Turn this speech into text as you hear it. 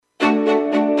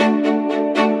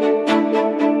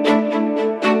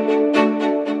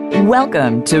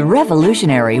Welcome to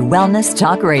Revolutionary Wellness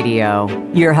Talk Radio.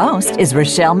 Your host is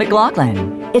Rochelle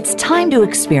McLaughlin. It's time to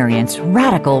experience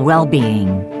radical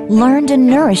well-being. Learn to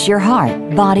nourish your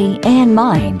heart, body, and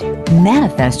mind.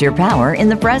 Manifest your power in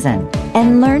the present.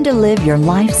 And learn to live your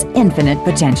life's infinite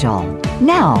potential.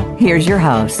 Now, here's your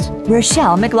host,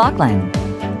 Rochelle McLaughlin.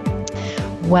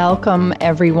 Welcome,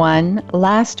 everyone.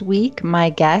 Last week, my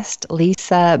guest,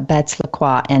 Lisa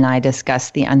Betts-Lacroix, and I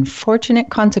discussed the unfortunate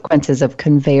consequences of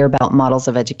conveyor belt models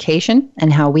of education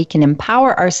and how we can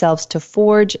empower ourselves to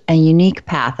forge a unique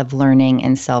path of learning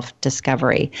and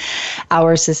self-discovery.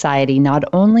 Our society not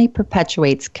only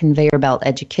perpetuates conveyor belt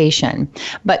education,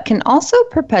 but can also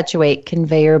perpetuate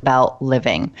conveyor belt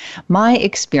living. My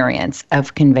experience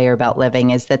of conveyor belt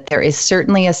living is that there is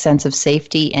certainly a sense of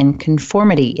safety and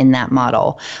conformity in that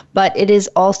model. But it is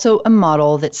also a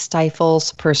model that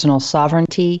stifles personal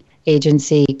sovereignty,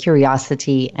 agency,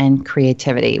 curiosity, and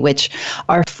creativity, which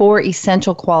are four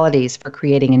essential qualities for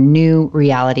creating a new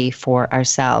reality for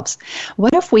ourselves.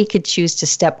 What if we could choose to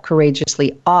step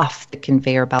courageously off the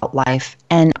conveyor belt life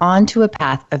and onto a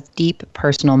path of deep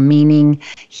personal meaning,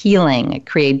 healing,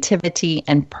 creativity,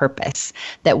 and purpose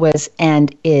that was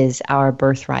and is our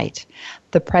birthright?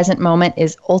 The present moment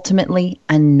is ultimately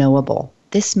unknowable.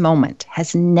 This moment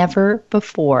has never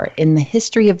before in the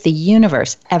history of the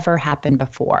universe ever happened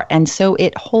before. And so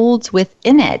it holds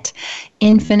within it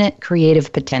infinite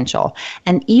creative potential.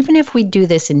 And even if we do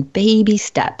this in baby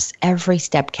steps, every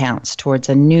step counts towards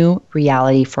a new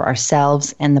reality for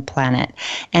ourselves and the planet.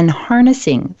 And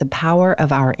harnessing the power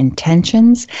of our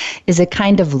intentions is a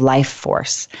kind of life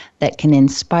force that can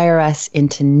inspire us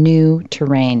into new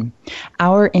terrain.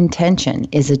 Our intention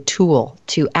is a tool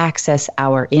to access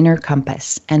our inner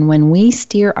compass. And when we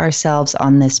steer ourselves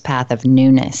on this path of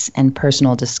newness and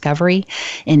personal discovery,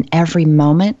 in every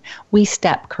moment, we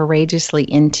step courageously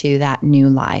into that new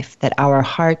life that our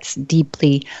hearts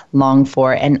deeply long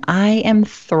for. And I am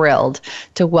thrilled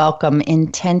to welcome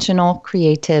intentional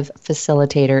creative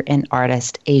facilitator and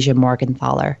artist Asia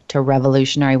Morgenthaler to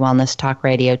Revolutionary Wellness Talk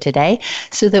Radio today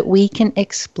so that we can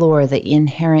explore the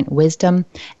inherent wisdom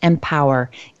and power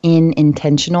in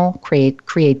intentional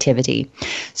creativity.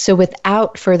 So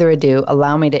without further ado,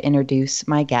 allow me to introduce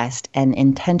my guest, an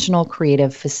intentional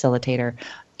creative facilitator,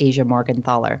 Asia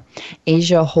Morgenthaler.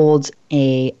 Asia holds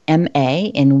a MA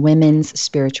in Women's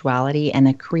Spirituality and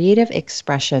a Creative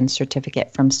Expression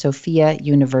Certificate from Sophia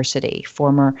University,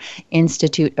 former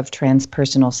Institute of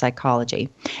Transpersonal Psychology,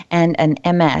 and an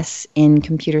MS in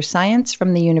Computer Science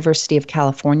from the University of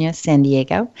California, San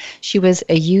Diego. She was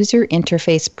a user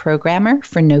interface programmer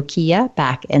for Nokia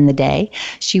back in the day.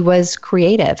 She was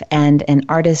creative and an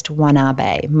artist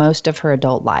wannabe most of her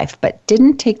adult life, but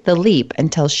didn't take the leap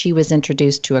until she was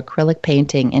introduced to acrylic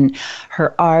painting in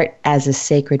her art as a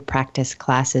sacred practice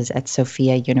classes at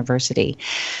Sophia University.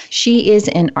 She is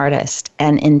an artist,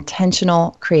 an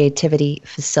intentional creativity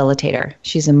facilitator.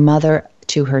 She's a mother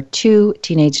to her 2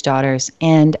 teenage daughters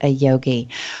and a yogi.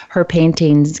 Her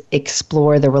paintings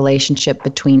explore the relationship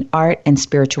between art and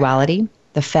spirituality,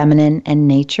 the feminine and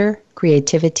nature,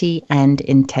 creativity, and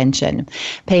intention.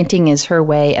 Painting is her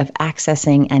way of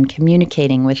accessing and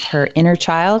communicating with her inner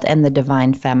child and the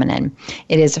divine feminine.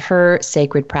 It is her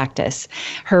sacred practice.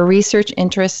 Her research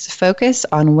interests focus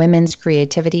on women's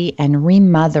creativity and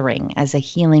remothering as a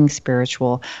healing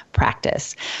spiritual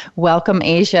practice. Welcome,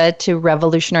 Asia, to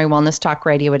Revolutionary Wellness Talk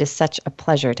Radio. It is such a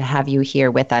pleasure to have you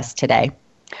here with us today.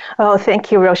 Oh,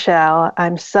 thank you, Rochelle.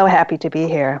 I'm so happy to be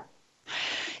here.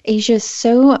 Asia,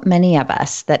 so many of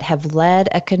us that have led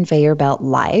a conveyor belt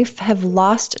life have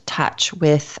lost touch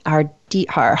with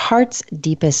our heart's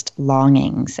deepest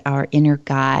longings, our inner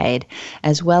guide,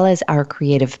 as well as our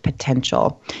creative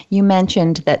potential. You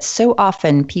mentioned that so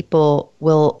often people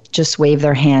will just wave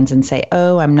their hands and say,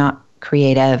 "Oh, I'm not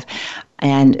creative,"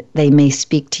 and they may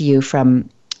speak to you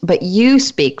but you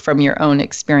speak from your own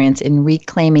experience in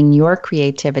reclaiming your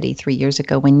creativity 3 years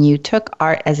ago when you took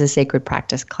art as a sacred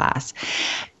practice class.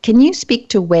 Can you speak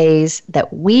to ways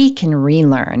that we can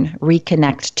relearn,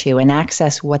 reconnect to, and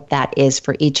access what that is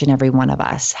for each and every one of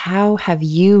us? How have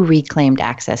you reclaimed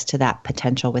access to that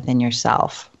potential within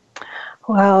yourself?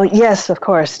 Well, yes, of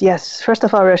course. Yes. First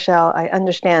of all, Rochelle, I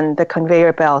understand the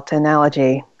conveyor belt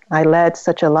analogy. I led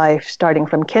such a life starting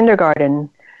from kindergarten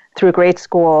through grade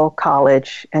school,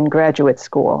 college, and graduate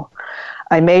school.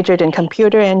 I majored in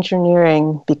computer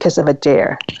engineering because of a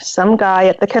dare. Some guy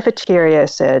at the cafeteria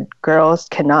said, "Girls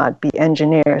cannot be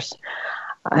engineers."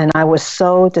 And I was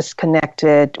so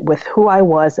disconnected with who I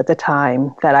was at the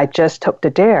time that I just took the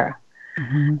dare.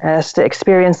 Mm-hmm. As the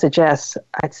experience suggests,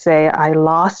 I'd say I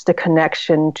lost the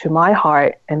connection to my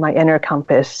heart and my inner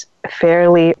compass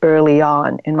fairly early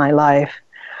on in my life.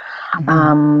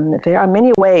 There are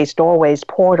many ways, doorways,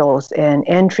 portals, and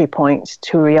entry points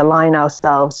to realign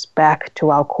ourselves back to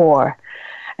our core.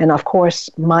 And of course,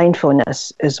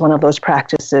 mindfulness is one of those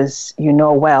practices you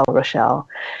know well, Rochelle.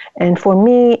 And for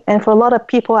me, and for a lot of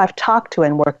people I've talked to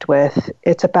and worked with,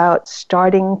 it's about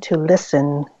starting to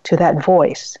listen to that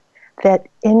voice, that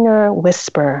inner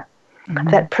whisper,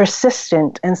 that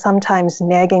persistent and sometimes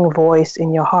nagging voice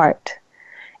in your heart.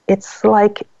 It's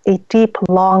like a deep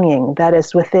longing that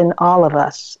is within all of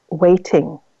us,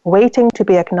 waiting to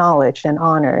be acknowledged and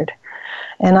honored.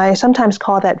 And I sometimes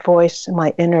call that voice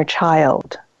my inner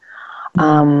child.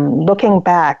 Looking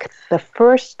back, the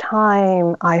first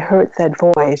time I heard that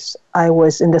voice, I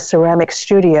was in the ceramic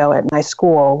studio at my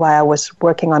school while I was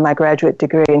working on my graduate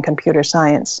degree in computer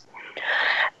science.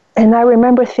 And I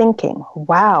remember thinking,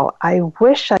 wow, I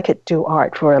wish I could do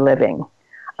art for a living.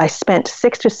 I spent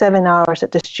 6 to 7 hours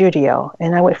at the studio,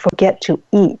 and I would forget to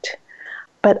eat.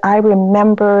 But I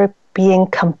remember being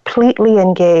completely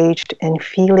engaged and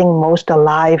feeling most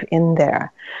alive in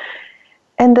there.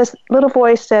 And this little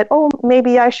voice said, oh,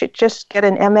 maybe I should just get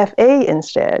an MFA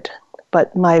instead.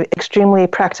 But my extremely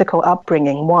practical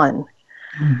upbringing won.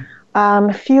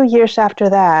 A few years after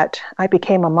that, I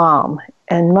became a mom,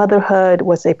 and motherhood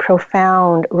was a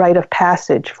profound rite of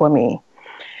passage for me.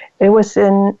 It was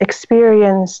an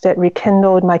experience that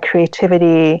rekindled my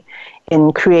creativity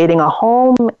in creating a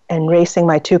home and raising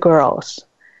my 2 girls.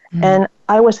 And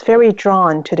I was very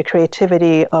drawn to the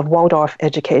creativity of Waldorf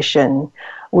education,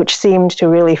 which seemed to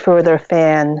really further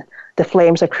fan the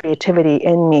flames of creativity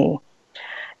in me.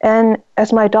 And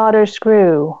as my daughters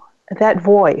grew, that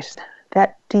voice,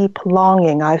 that deep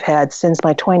longing I've had since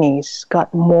my 20s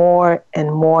got more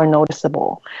and more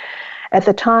noticeable. At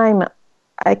the time,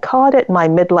 I called it my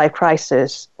midlife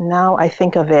crisis. Now I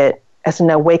think of it as an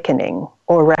awakening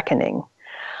or reckoning.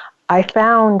 I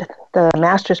found the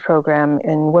master's program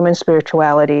in women's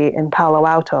spirituality in Palo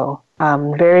Alto,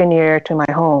 very near to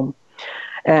my home.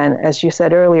 And as you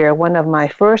said earlier, one of my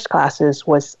first classes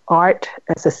was Art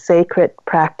as a Sacred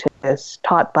Practice,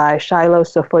 taught by Shiloh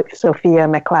Sophia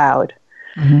McLeod.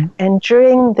 And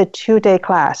during the 2-day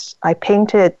class, I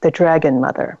painted the Dragon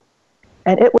Mother.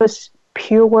 And it was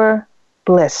pure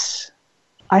bliss.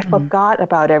 I forgot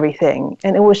about everything.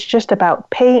 And it was just about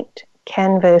paint,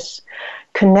 canvas,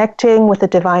 connecting with the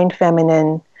divine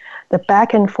feminine, the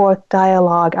back and forth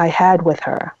dialogue I had with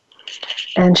her.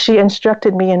 And she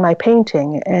instructed me in my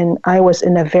painting, and I was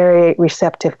in a very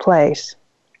receptive place.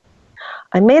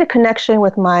 I made a connection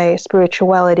with my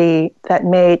spirituality that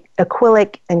made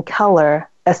acrylic and color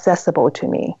accessible to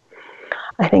me.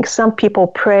 I think some people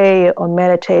pray or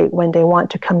meditate when they want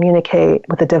to communicate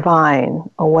with the divine,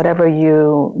 or whatever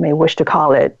you may wish to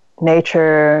call it,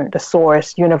 nature, the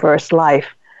source, universe, life.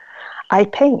 I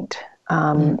paint.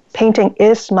 Painting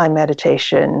is my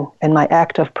meditation and my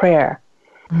act of prayer.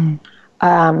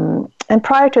 And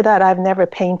prior to that, I've never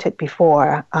painted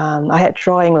before. I had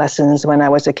drawing lessons when I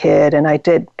was a kid, and I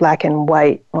did black and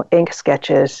white or ink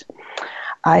sketches.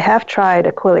 I have tried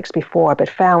acrylics before, but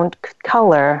found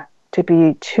color to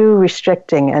be too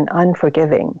restricting and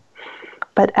unforgiving.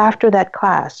 But after that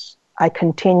class, I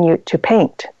continued to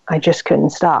paint. I just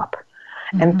couldn't stop.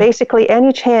 And basically,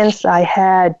 any chance I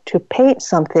had to paint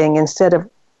something instead of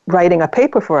writing a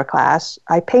paper for a class,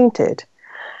 I painted.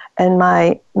 And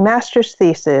my master's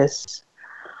thesis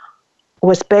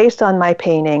was based on my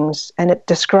paintings, and it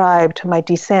described my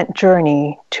descent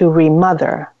journey to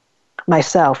remother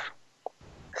myself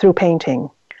through painting.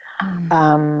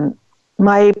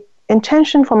 My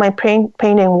intention for my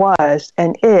painting was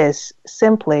and is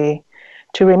simply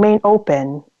to remain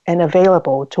open and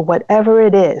available to whatever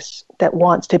it is that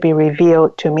wants to be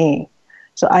revealed to me.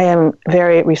 So I am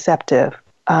very receptive.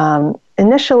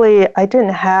 Initially, I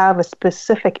didn't have a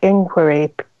specific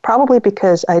inquiry, probably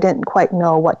because I didn't quite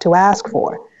know what to ask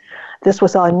for. This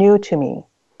was all new to me.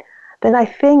 Then I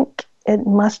think it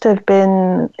must have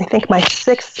been, my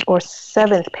 6th or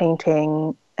 7th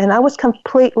painting, and I was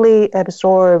completely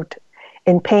absorbed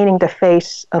in painting the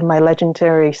face of my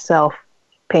legendary self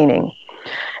painting.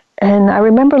 And I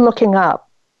remember looking up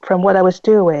from what I was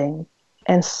doing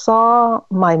and saw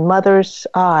my mother's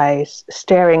eyes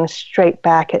staring straight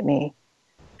back at me.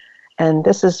 And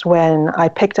this is when I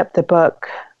picked up the book,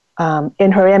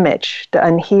 In Her Image, The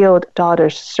Unhealed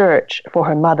Daughter's Search for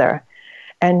Her Mother,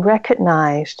 and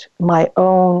recognized my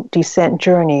own descent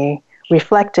journey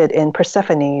reflected in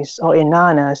Persephone's or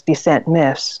Inanna's descent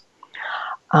myths.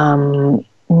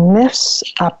 Myths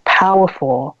are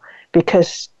powerful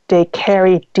because they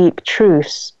carry deep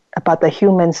truths about the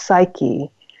human psyche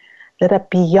that are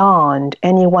beyond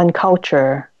any one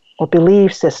culture or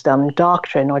belief system,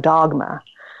 doctrine, or dogma.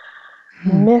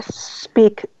 Myths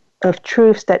speak of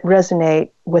truths that resonate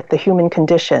with the human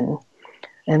condition,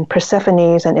 and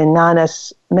Persephone's and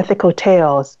Inanna's mythical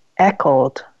tales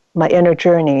echoed my inner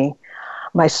journey,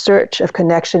 my search of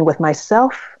connection with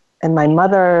myself and my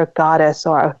mother, goddess,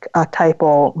 or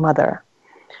archetypal mother.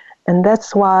 And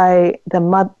that's why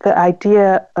the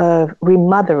idea of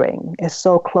remothering is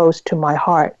so close to my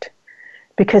heart,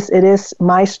 because it is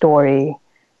my story,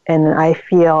 and I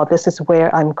feel this is where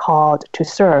I'm called to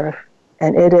serve.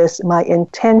 And it is my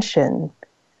intention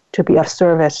to be of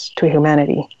service to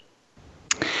humanity.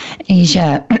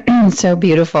 Asia, so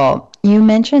beautiful. You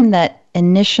mentioned that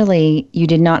initially you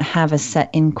did not have a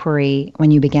set inquiry when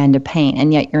you began to paint,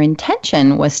 and yet your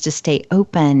intention was to stay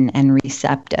open and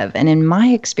receptive. And in my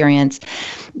experience,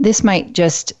 this might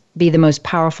just be the most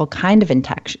powerful kind of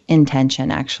intention,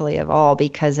 actually, of all,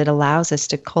 because it allows us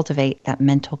to cultivate that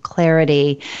mental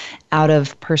clarity out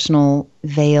of personal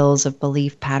veils of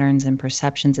belief patterns and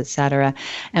perceptions, etc.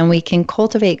 And we can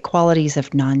cultivate qualities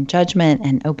of non-judgment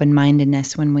and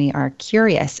open-mindedness when we are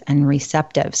curious and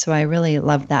receptive. So I really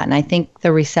love that. And I think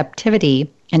the receptivity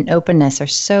and openness are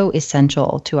so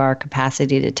essential to our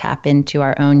capacity to tap into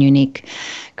our own unique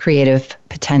creative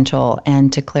potential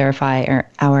and to clarify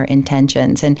our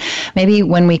intentions. And maybe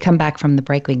when we come back from the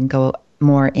break, we can go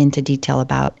more into detail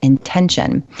about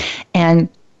intention. And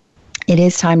it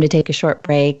is time to take a short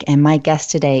break, and my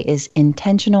guest today is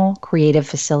intentional creative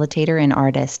facilitator and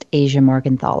artist Asia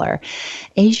Morgenthaler.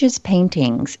 Asia's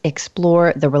paintings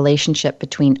explore the relationship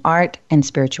between art and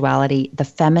spirituality, the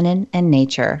feminine and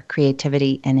nature,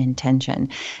 creativity and intention.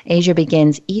 Asia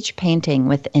begins each painting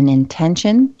with an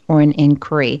intention or an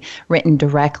inquiry written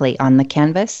directly on the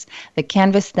canvas. The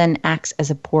canvas then acts as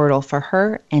a portal for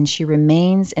her, and she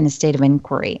remains in a state of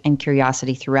inquiry and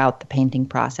curiosity throughout the painting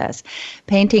process.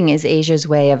 Painting is Asia's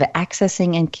way of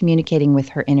accessing and communicating with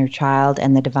her inner child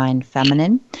and the divine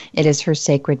feminine. It is her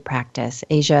sacred practice.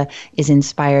 Asia is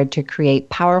inspired to create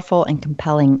powerful and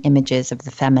compelling images of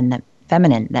the feminine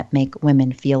that make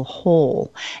women feel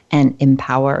whole and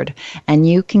empowered. And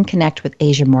you can connect with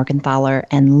Asia Morgenthaler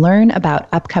and learn about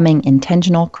upcoming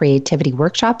intentional creativity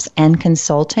workshops and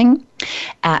consulting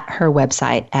at her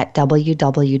website at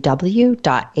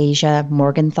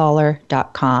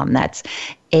www.asiamorgenthaler.com. That's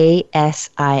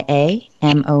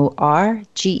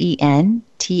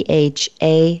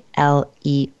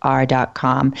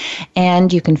ASIAMORGENTHALER.com.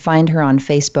 And you can find her on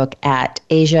Facebook at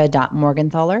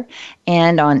asia.morgenthaler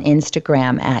and on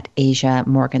Instagram at Asia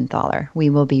Morgenthaler. We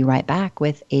will be right back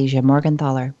with Asia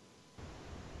Morgenthaler.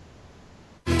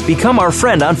 Become our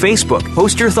friend on Facebook.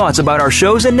 Post your thoughts about our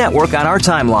shows and network on our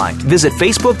timeline. Visit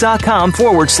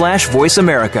facebook.com/Voice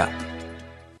America.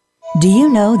 Do you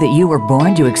know that you were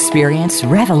born to experience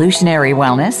revolutionary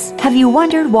wellness? Have you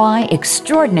wondered why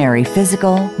extraordinary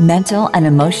physical, mental, and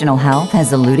emotional health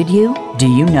has eluded you? Do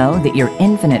you know that your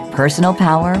infinite personal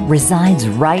power resides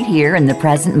right here in the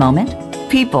present moment?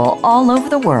 People all over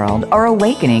the world are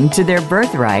awakening to their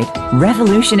birthright,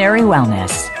 revolutionary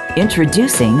wellness.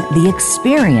 Introducing the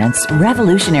Experience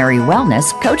Revolutionary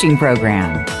Wellness Coaching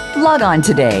Program. Log on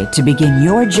today to begin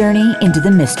your journey into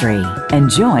the mystery and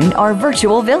join our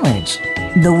virtual village.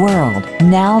 The world,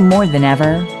 now more than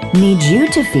ever, needs you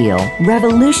to feel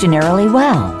revolutionarily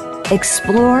well.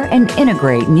 Explore and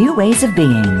integrate new ways of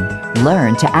being.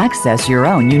 Learn to access your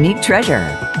own unique treasure,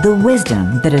 the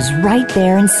wisdom that is right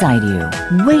there inside you,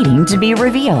 waiting to be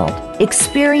revealed.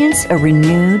 Experience a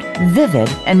renewed, vivid,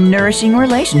 and nourishing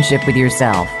relationship with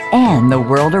yourself and the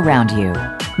world around you.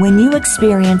 When you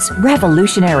experience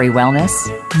revolutionary wellness,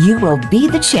 you will be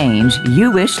the change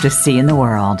you wish to see in the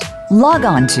world. Log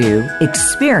on to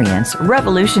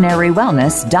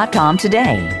experiencerevolutionarywellness.com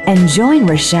today and join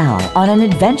Rochelle on an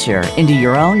adventure into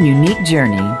your own unique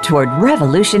journey toward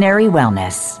revolutionary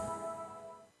wellness.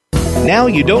 Now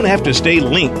you don't have to stay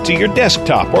linked to your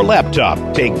desktop or laptop.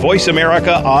 Take Voice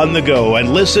America on the go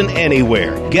and listen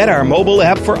anywhere. Get our mobile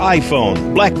app for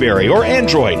iPhone, BlackBerry, or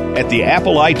Android at the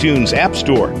Apple iTunes App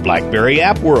Store, BlackBerry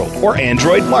App World, or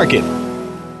Android Market.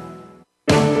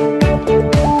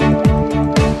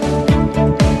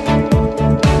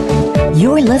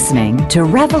 You're listening to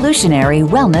Revolutionary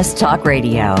Wellness Talk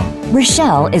Radio.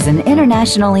 Rochelle is an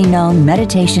internationally known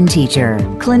meditation teacher,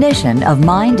 clinician of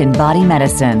mind and body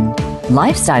medicine,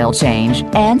 lifestyle change,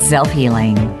 and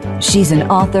self-healing. She's an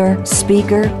author,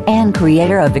 speaker, and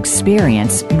creator of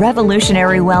Experience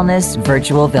Revolutionary Wellness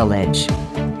Virtual Village.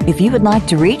 If you would like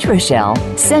to reach Rochelle,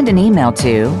 send an email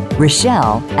to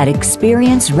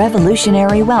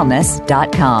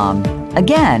Rochelle@experiencerevolutionarywellness.com.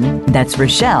 Again, that's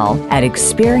Rochelle at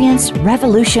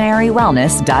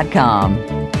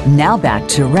experiencerevolutionarywellness.com. Now back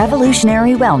to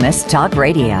Revolutionary Wellness Talk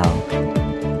Radio.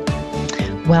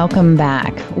 Welcome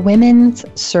back. Women's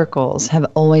circles have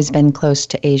always been close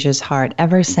to Asia's heart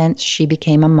ever since she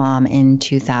became a mom in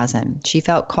 2000. She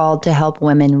felt called to help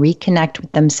women reconnect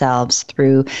with themselves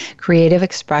through creative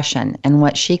expression and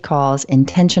what she calls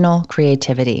intentional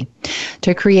creativity.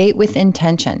 To create with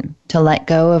intention, to let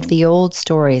go of the old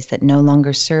stories that no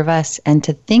longer serve us, and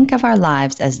to think of our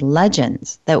lives as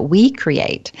legends that we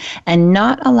create and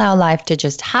not allow life to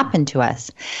just happen to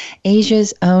us.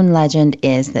 Asia's own legend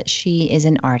is that she is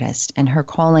an artist, and her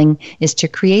calling is to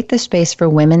create the space for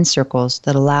women's circles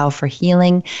that allow for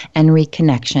healing and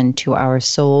reconnection to our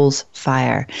soul's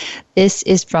fire. This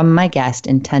is from my guest,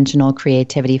 intentional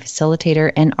creativity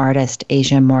facilitator and artist,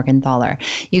 Asia Morgenthaler.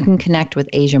 You can connect with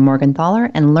Asia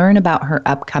Morgenthaler and learn about her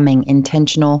upcoming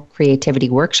intentional creativity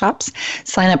workshops,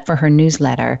 sign up for her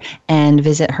newsletter, and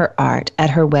visit her art at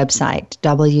her website,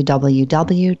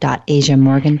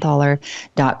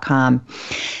 www.asiamorgenthaler.com.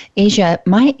 Asia,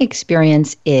 my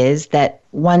experience is that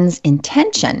one's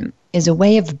intention is a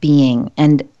way of being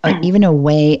and even a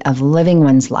way of living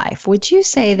one's life. Would you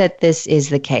say that this is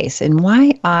the case? And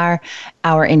why are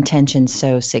our intentions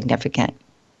so significant?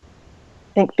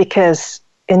 I think because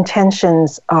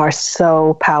intentions are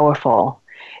so powerful.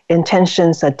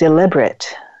 Intentions are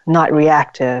deliberate, not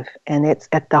reactive, and it's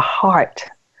at the heart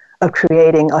of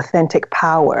creating authentic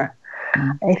power.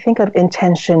 I think of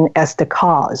intention as the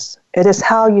cause. It is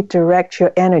how you direct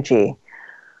your energy,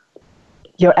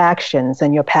 your actions,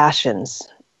 and your passions.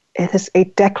 It is a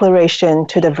declaration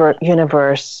to the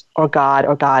universe or God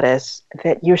or goddess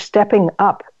that you're stepping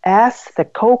up as the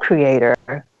co-creator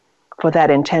for that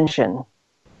intention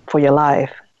for your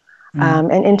life.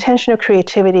 And intentional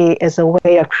creativity is a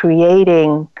way of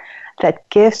creating that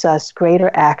gives us greater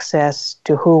access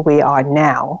to who we are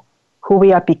now, who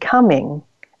we are becoming,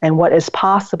 and what is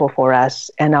possible for us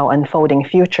in our unfolding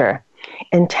future.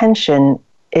 Intention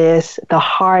is the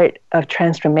heart of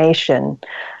transformation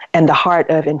and the heart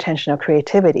of intentional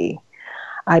creativity.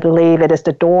 I believe it is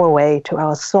the doorway to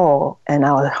our soul and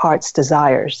our heart's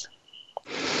desires.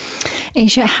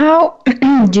 Asia, how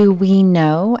do we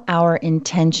know our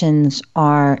intentions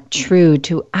are true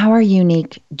to our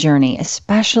unique journey,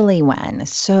 especially when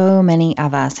so many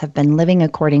of us have been living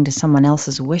according to someone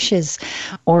else's wishes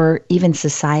or even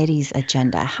society's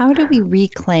agenda? How do we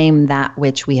reclaim that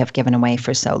which we have given away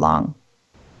for so long?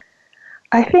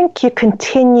 I think you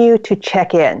continue to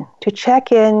check in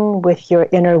with your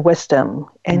inner wisdom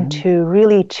and to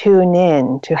really tune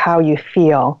in to how you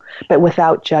feel, but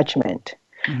without judgment.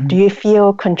 Do you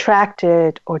feel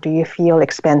contracted or do you feel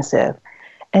expansive?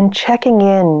 And checking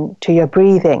in to your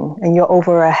breathing and your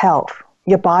overall health.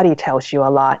 Your body tells you a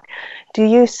lot. Do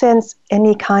you sense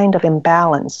any kind of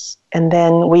imbalance? And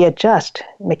then we adjust,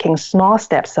 making small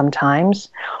steps sometimes,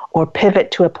 or pivot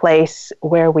to a place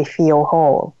where we feel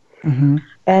whole.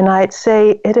 And I'd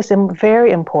say it is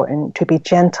very important to be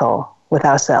gentle with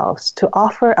ourselves, to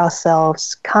offer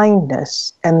ourselves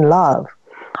kindness and love.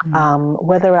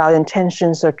 Whether our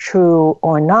intentions are true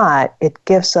or not, it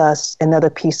gives us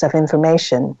another piece of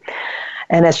information.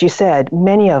 And as you said,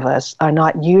 many of us are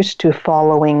not used to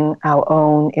following our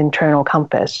own internal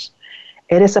compass.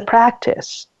 It is a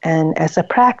practice. And as a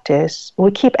practice, we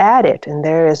keep at it, and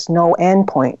there is no end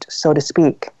point, so to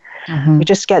speak. We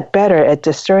just get better at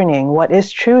discerning what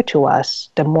is true to us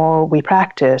the more we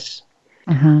practice.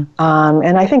 And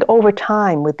I think over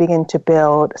time, we begin to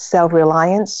build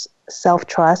self-reliance,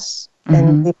 self-trust,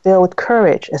 and we build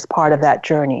courage as part of that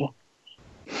journey.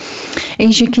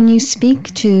 Asia, can you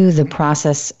speak to the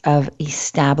process of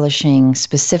establishing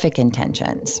specific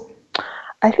intentions?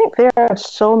 I think there are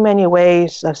so many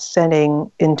ways of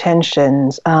setting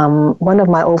intentions. One of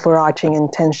my overarching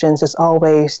intentions is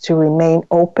always to remain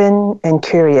open and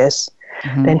curious,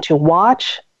 and to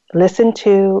watch, listen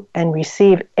to, and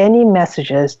receive any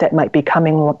messages that might be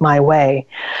coming my way.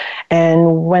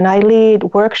 And when I lead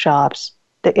workshops,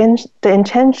 the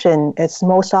intention is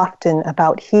most often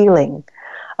about healing,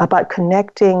 about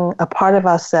connecting a part of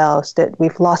ourselves that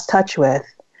we've lost touch with,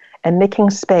 and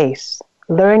making space,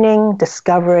 learning,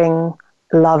 discovering,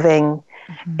 loving.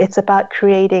 It's about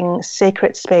creating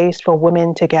sacred space for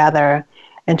women to gather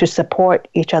and to support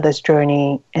each other's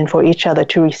journey and for each other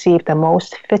to receive the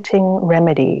most fitting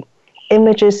remedy,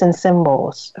 images and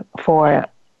symbols for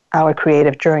our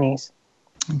creative journeys.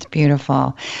 It's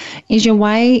beautiful. Asia,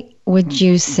 why would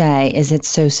you say is it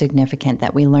so significant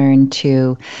that we learn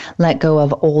to let go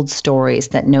of old stories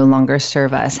that no longer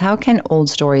serve us? How can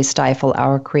old stories stifle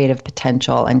our creative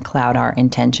potential and cloud our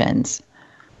intentions?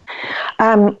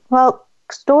 Well,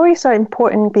 stories are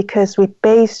important because we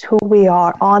base who we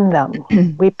are on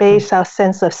them. We base our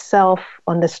sense of self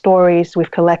on the stories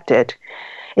we've collected.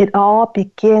 It all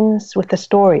begins with the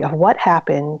story of what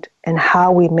happened and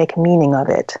how we make meaning of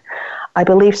it. I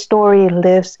believe story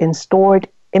lives in stored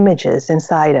images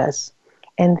inside us,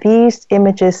 and these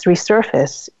images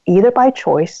resurface either by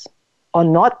choice or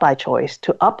not by choice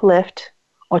to uplift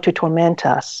or to torment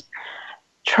us.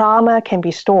 Trauma can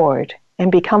be stored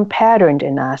and become patterned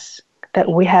in us that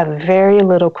we have very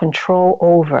little control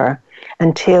over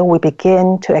until we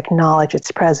begin to acknowledge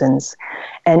its presence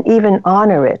and even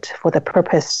honor it for the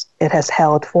purpose it has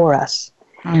held for us.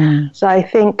 So I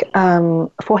think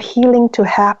for healing to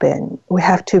happen, we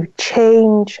have to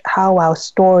change how our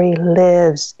story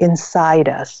lives inside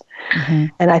us.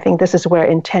 And I think this is where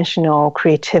intentional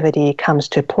creativity comes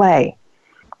to play.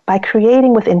 By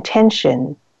creating with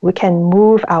intention, we can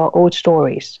move our old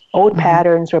stories, old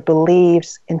patterns or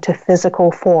beliefs into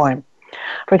physical form.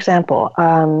 For example,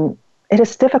 it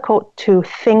is difficult to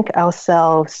think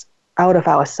ourselves out of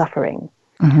our suffering,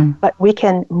 but we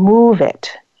can move it,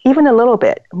 even a little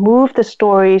bit, move the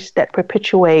stories that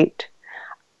perpetuate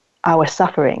our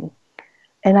suffering.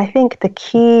 And I think the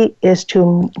key is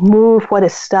to move what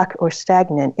is stuck or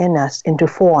stagnant in us into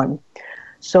form.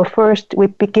 So first, we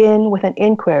begin with an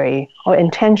inquiry or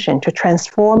intention to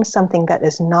transform something that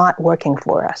is not working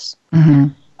for us.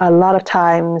 A lot of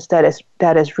times that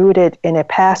is rooted in a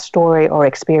past story or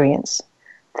experience.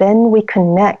 Then we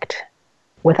connect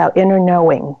with our inner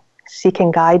knowing,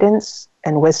 seeking guidance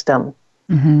and wisdom.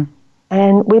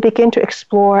 And we begin to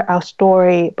explore our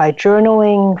story by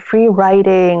journaling, free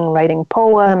writing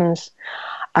poems.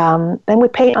 Then we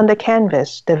paint on the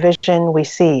canvas the vision we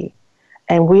see.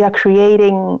 And we are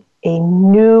creating a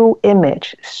new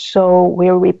image. So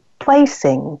we're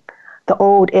replacing the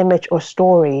old image or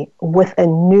story with a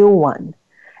new one.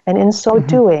 And in so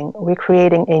doing, we're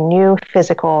creating a new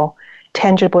physical,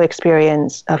 tangible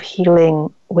experience of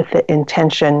healing with the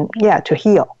intention, to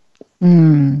heal.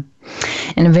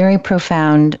 In a very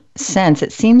profound sense,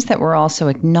 it seems that we're also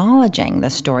acknowledging the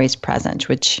stories present,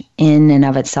 which in and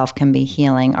of itself can be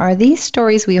healing. Are these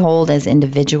stories we hold as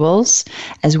individuals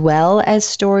as well as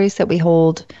stories that we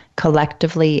hold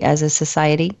collectively as a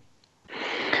society?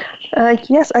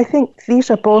 Yes, I think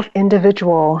these are both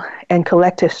individual and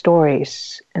collective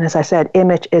stories. And as I said,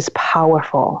 image is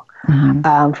powerful.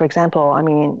 For example, I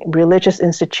mean, religious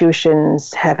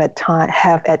institutions have at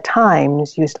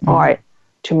times used art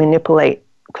to manipulate,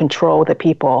 control the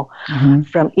people.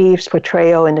 From Eve's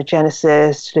portrayal in the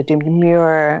Genesis to the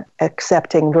demure,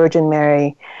 accepting Virgin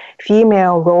Mary,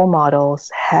 female role models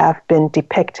have been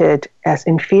depicted as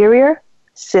inferior,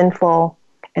 sinful,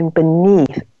 and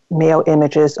beneath male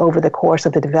images over the course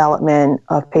of the development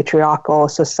of patriarchal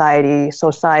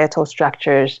societal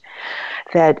structures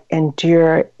that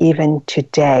endure even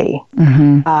today.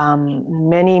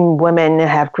 Many women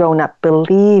have grown up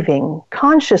believing,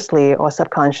 consciously or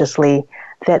subconsciously,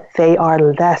 that they are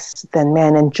less than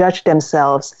men and judge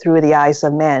themselves through the eyes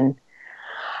of men.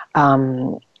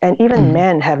 And even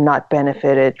men have not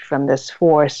benefited from this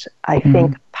force. I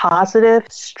think positive,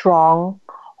 strong,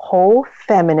 whole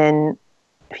feminine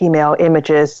female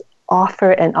images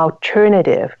offer an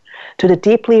alternative to the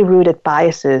deeply rooted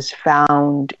biases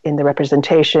found in the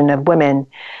representation of women,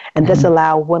 and this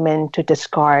allow women to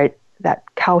discard that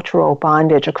cultural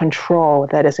bondage or control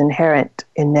that is inherent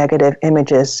in negative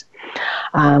images.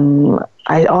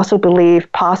 I also believe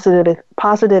positive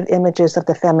images of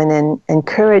the feminine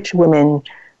encourage women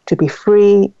to be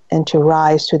free and to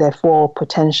rise to their full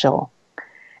potential.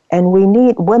 And we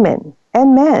need women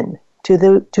and men to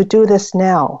do this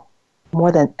now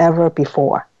more than ever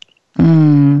before.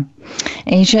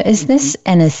 Asia, is this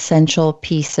an essential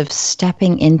piece of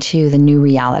stepping into the new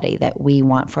reality that we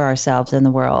want for ourselves in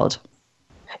the world?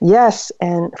 Yes,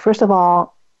 and first of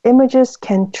all, images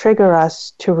can trigger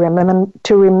us to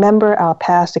remember our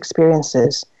past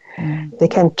experiences. They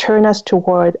can turn us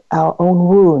toward our own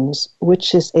wounds,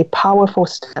 which is a powerful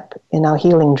step in our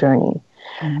healing journey.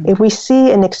 If we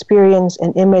see and experience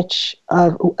an image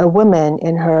of a woman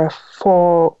in her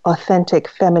full, authentic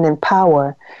feminine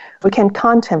power, we can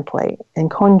contemplate and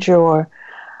conjure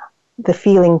the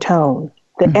feeling tone,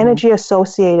 the energy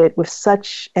associated with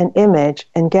such an image,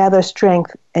 and gather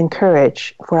strength and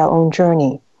courage for our own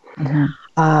journey.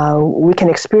 We can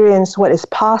experience what is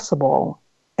possible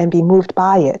and be moved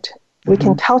by it. We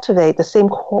can cultivate the same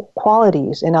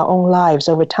qualities in our own lives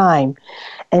over time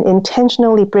and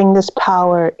intentionally bring this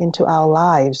power into our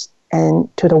lives and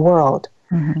to the world.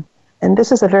 And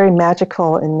this is a very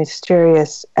magical and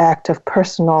mysterious act of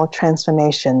personal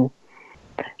transformation.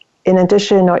 in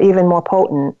addition, or even more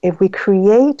potent, if we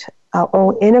create our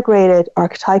own integrated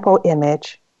archetypal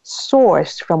image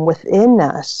sourced from within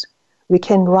us, we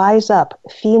can rise up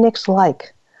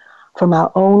phoenix-like from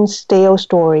our own stale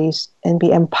stories and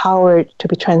be empowered to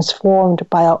be transformed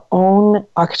by our own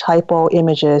archetypal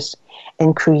images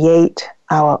and create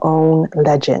our own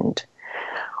legend.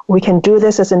 We can do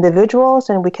this as individuals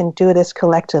and we can do this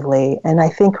collectively. And I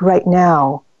think right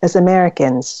now, as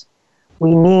Americans,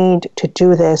 we need to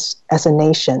do this as a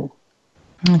nation.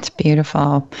 That's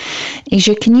beautiful.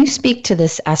 Asia, can you speak to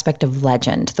this aspect of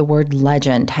legend? The word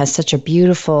legend has such a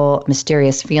beautiful,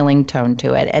 mysterious feeling tone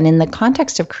to it. And in the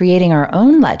context of creating our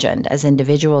own legend as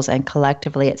individuals and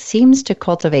collectively, it seems to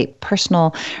cultivate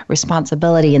personal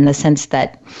responsibility in the sense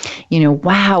that,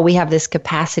 wow, we have this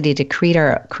capacity to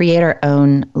create our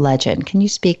own legend. Can you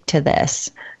speak to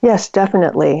this? Yes,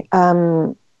 definitely.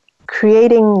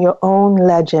 Creating your own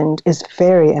legend is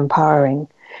very empowering.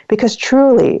 Because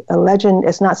truly, a legend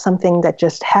is not something that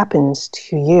just happens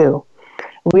to you.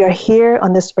 We are here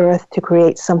on this earth to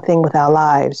create something with our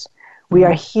lives. We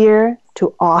are here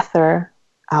to author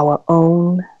our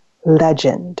own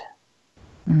legend.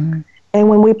 Mm. And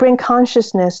when we bring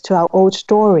consciousness to our old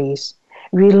stories,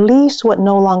 release what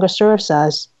no longer serves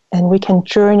us, and we can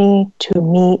journey to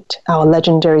meet our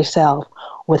legendary self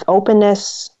with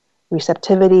openness,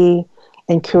 receptivity,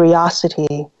 and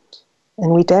curiosity.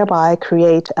 And we thereby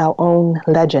create our own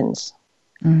legends.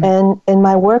 Mm. And in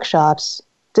my workshops,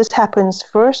 this happens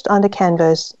first on the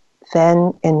canvas,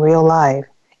 then in real life.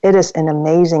 It is an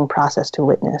amazing process to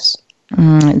witness.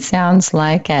 It sounds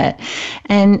like it.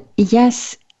 And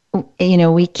yes,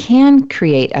 we can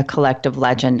create a collective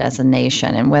legend as a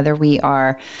nation. And whether we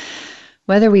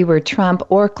were Trump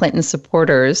or Clinton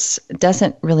supporters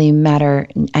doesn't really matter.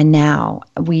 And now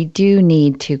we do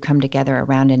need to come together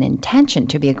around an intention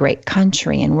to be a great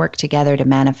country and work together to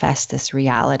manifest this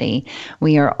reality.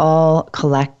 We are all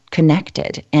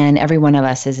connected, and every one of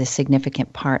us is a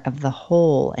significant part of the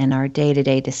whole, and our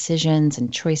day-to-day decisions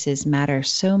and choices matter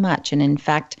so much. And in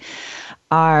fact,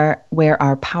 are where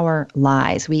our power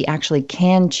lies. We actually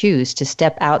can choose to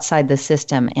step outside the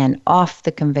system and off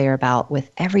the conveyor belt. With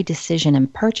every decision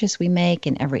and purchase we make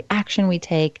and every action we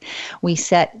take, we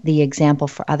set the example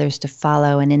for others to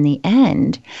follow. And in the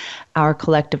end, our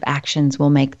collective actions will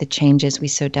make the changes we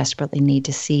so desperately need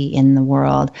to see in the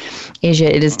world.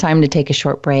 Asia, it is time to take a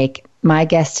short break. My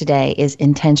guest today is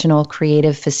intentional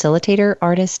creative facilitator,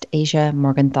 artist Asia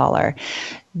Morgenthaler.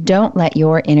 Don't let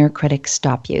your inner critic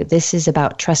stop you. This is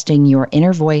about trusting your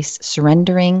inner voice,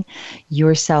 surrendering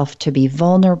yourself to be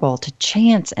vulnerable to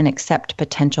chance and accept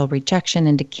potential rejection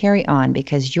and to carry on,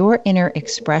 because your inner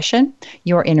expression,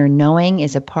 your inner knowing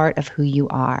is a part of who you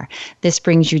are. This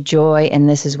brings you joy, and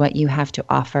this is what you have to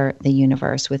offer the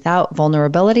universe. Without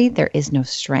vulnerability, there is no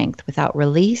strength. Without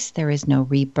release, there is no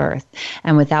rebirth.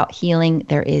 And without healing,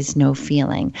 there is no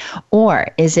feeling. Or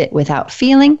is it without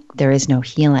feeling, there is no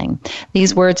healing?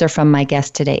 These words are from my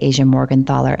guest today, Asia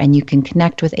Morgenthaler, and you can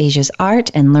connect with Asia's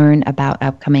art and learn about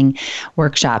upcoming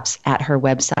workshops at her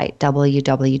website,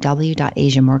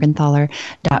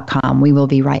 www.asiamorgenthaler.com. We will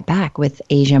be right back with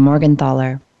Asia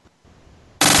Morgenthaler.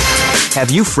 Have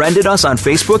you friended us on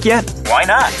Facebook yet? Why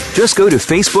not? Just go to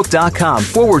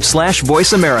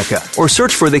facebook.com/Voice America or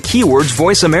search for the keywords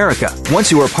Voice America. Once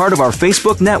you are part of our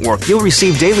Facebook network, you'll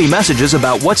receive daily messages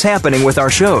about what's happening with our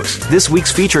shows, this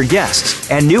week's featured guests,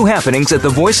 and new happenings at the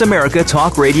Voice America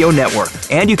Talk Radio Network.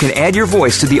 And you can add your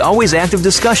voice to the always active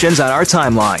discussions on our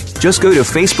timeline. Just go to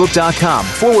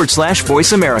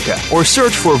facebook.com/Voice America or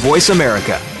search for Voice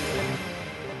America.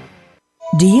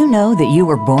 Do you know that you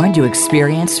were born to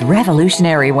experience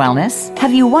revolutionary wellness?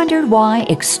 Have you wondered why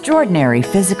extraordinary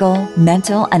physical,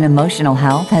 mental, and emotional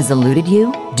health has eluded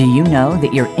you? Do you know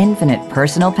that your infinite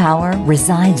personal power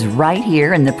resides right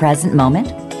here in the present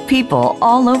moment? People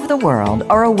all over the world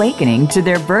are awakening to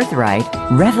their birthright,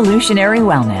 revolutionary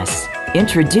wellness.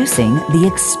 Introducing the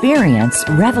Experience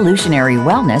Revolutionary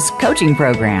Wellness Coaching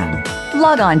Program.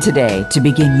 Log on today to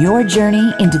begin your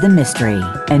journey into the mystery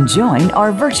and join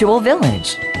our virtual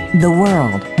village. The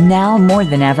world, now more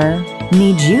than ever,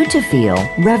 needs you to feel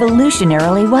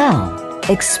revolutionarily well.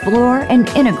 Explore and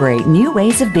integrate new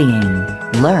ways of being.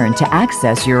 Learn to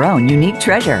access your own unique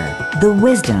treasure, the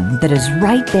wisdom that is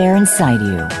right there inside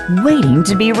you, waiting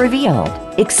to be revealed.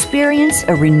 Experience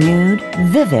a renewed,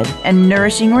 vivid, and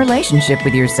nourishing relationship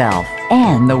with yourself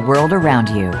and the world around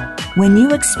you. When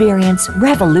you experience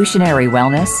revolutionary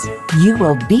wellness, you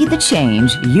will be the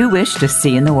change you wish to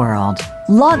see in the world.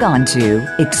 Log on to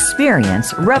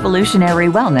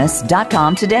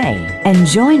experiencerevolutionarywellness.com today and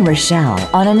join Rochelle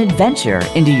on an adventure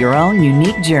into your own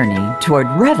unique journey toward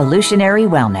revolutionary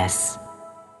wellness.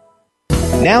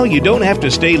 Now you don't have to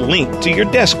stay linked to your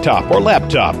desktop or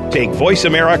laptop. Take Voice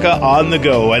America on the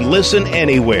go and listen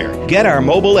anywhere. Get our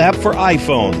mobile app for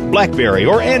iPhone, BlackBerry,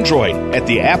 or Android at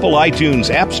the Apple iTunes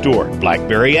App Store,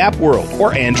 BlackBerry App World,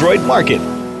 or Android Market.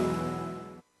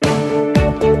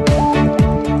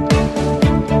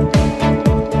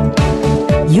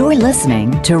 You're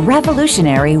listening to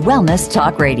Revolutionary Wellness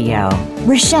Talk Radio.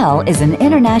 Rochelle is an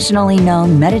internationally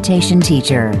known meditation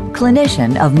teacher,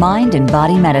 clinician of mind and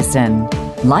body medicine,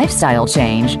 lifestyle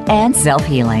change, and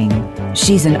self-healing.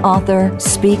 She's an author,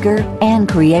 speaker, and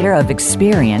creator of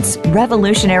Experience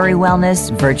Revolutionary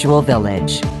Wellness Virtual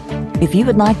Village. If you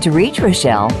would like to reach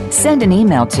Rochelle, send an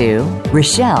email to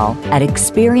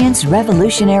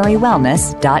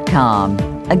Rochelle@experiencerevolutionarywellness.com.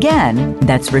 Again,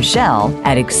 that's Rochelle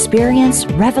at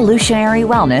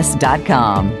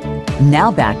experiencerevolutionarywellness.com. Now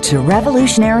back to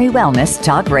Revolutionary Wellness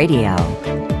Talk Radio.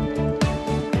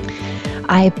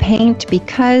 I paint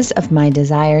because of my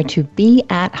desire to be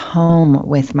at home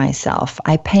with myself.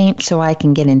 I paint so I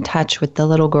can get in touch with the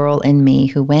little girl in me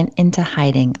who went into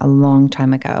hiding a long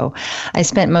time ago. I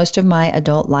spent most of my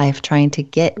adult life trying to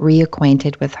get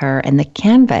reacquainted with her, and the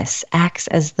canvas acts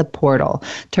as the portal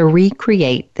to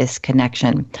recreate this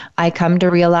connection. I come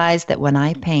to realize that when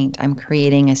I paint, I'm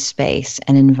creating a space,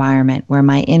 an environment where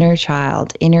my inner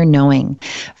child, inner knowing,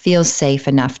 feels safe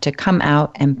enough to come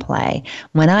out and play.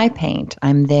 When I paint,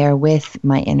 I'm there with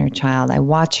my inner child. I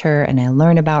watch her and I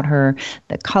learn about her,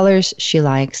 the colors she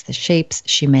likes, the shapes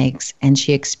she makes, and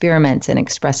she experiments and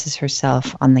expresses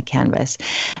herself on the canvas.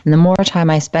 And the more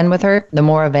time I spend with her, the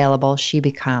more available she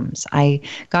becomes. I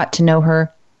got to know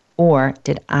her, or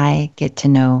did I get to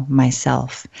know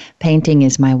myself? Painting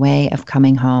is my way of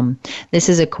coming home. This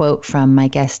is a quote from my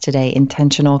guest today,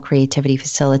 intentional creativity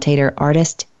facilitator,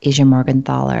 artist, Asia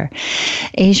Morgenthaler.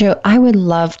 Asia, I would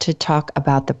love to talk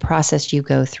about the process you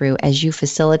go through as you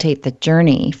facilitate the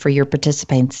journey for your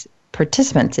participants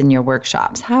in your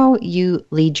workshops, how you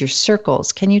lead your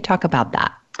circles. Can you talk about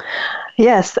that?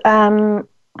 Yes. I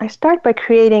start by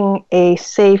creating a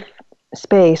safe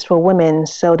space for women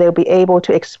so they'll be able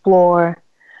to explore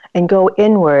and go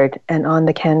inward and on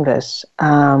the canvas.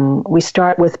 We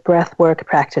start with breath work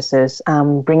practices,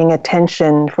 bringing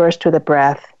attention first to the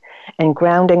breath and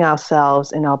grounding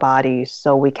ourselves in our bodies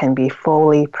so we can be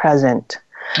fully present.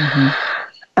 Mm-hmm.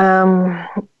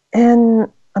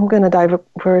 And I'm going to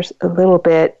diverse a little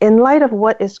bit. In light of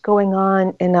what is going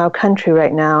on in our country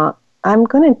right now, I'm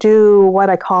going to do what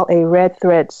I call a red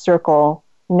thread circle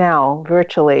now,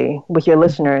 virtually, with your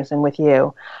listeners and with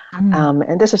you. Mm.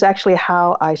 And this is actually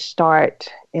how I start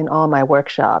in all my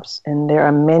workshops. And there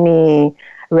are many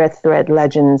red thread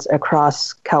legends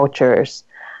across cultures.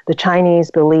 The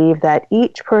Chinese believe that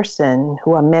each person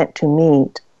who are meant to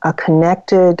meet are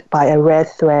connected by a red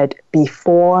thread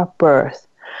before birth.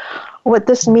 What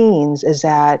this means is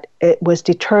that it was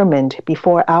determined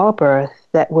before our birth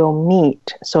that we'll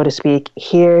meet, so to speak,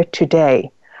 here today,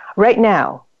 right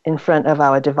now, in front of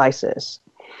our devices.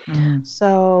 Mm.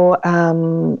 So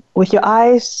with your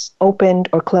eyes opened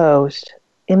or closed,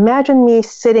 imagine me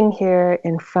sitting here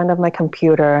in front of my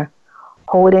computer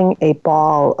holding a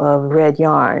ball of red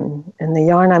yarn. And the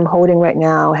yarn I'm holding right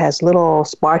now has little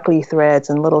sparkly threads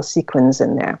and little sequins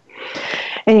in there.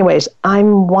 Anyways,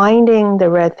 I'm winding the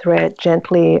red thread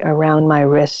gently around my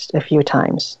wrist a few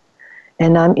times.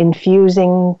 And I'm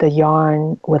infusing the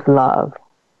yarn with love.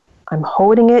 I'm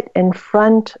holding it in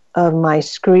front of my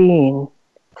screen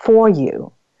for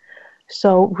you.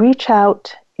 So reach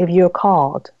out if you're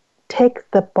called. Take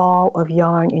the ball of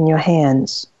yarn in your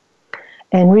hands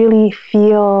and really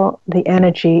feel the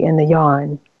energy in the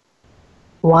yarn.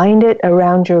 Wind it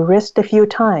around your wrist a few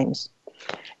times.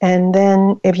 And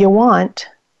then, if you want,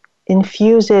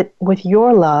 infuse it with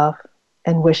your love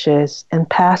and wishes and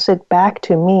pass it back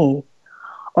to me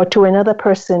or to another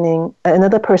person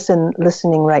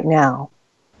listening right now.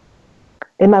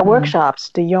 In my workshops,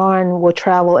 the yarn will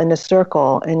travel in a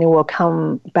circle and it will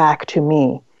come back to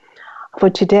me. For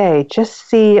today, just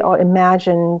see or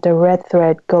imagine the red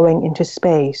thread going into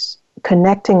space,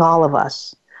 connecting all of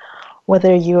us,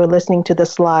 whether you're listening to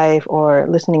this live or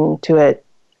listening to it,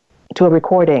 to a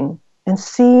recording, and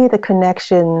see the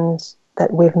connections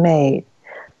that we've made.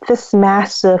 This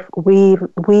massive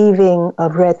weaving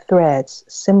of red threads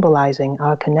symbolizing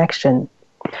our connection.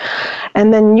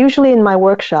 And then usually in my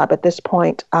workshop at this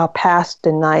point, I'll pass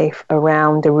the knife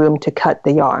around the room to cut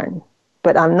the yarn.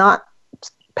 But I'm not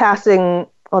passing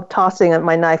or tossing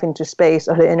my knife into space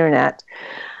or the internet.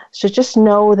 So just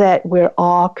know that we're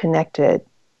all connected,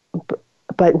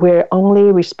 but we're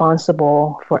only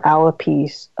responsible for our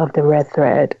piece of the red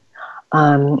thread.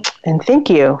 And thank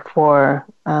you for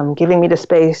giving me the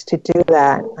space to do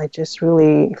that. I just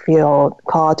really feel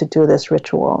called to do this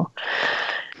ritual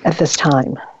at this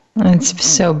time. It's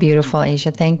so beautiful,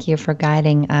 Asia. Thank you for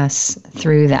guiding us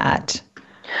through that.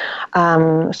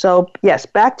 So yes,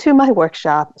 back to my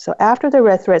workshop. So after the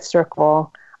Red Thread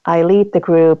Circle, I lead the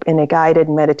group in a guided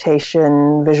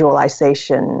meditation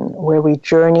visualization where we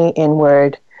journey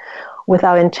inward with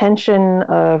our intention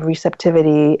of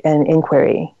receptivity and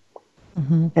inquiry.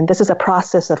 Mm-hmm. And this is a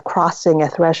process of crossing a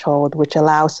threshold which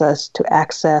allows us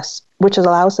access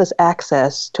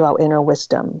to our inner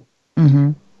wisdom.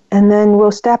 Mm-hmm. And then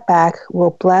we'll step back,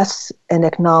 we'll bless and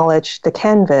acknowledge the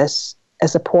canvas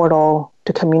as a portal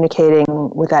to communicating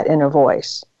with that inner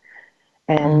voice.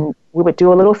 And we would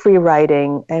do a little free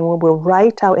writing, and we will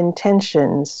write our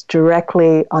intentions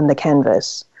directly on the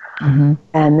canvas. Mm-hmm.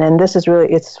 And then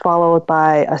it's followed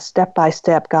by a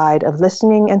step-by-step guide of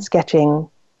listening and sketching,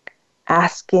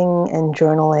 asking and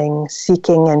journaling,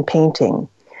 seeking and painting.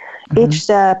 Mm-hmm. Each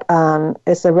step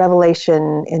is a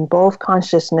revelation in both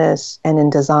consciousness and in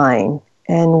design.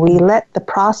 And we let the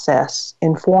process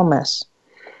inform us.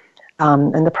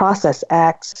 And the process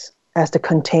acts as the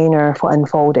container for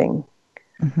unfolding.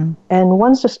 Mm-hmm. And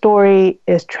once the story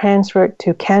is transferred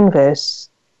to canvas,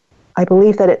 I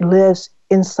believe that it lives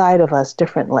inside of us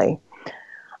differently.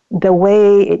 The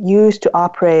way it used to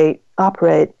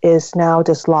operate is now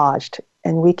dislodged,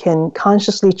 and we can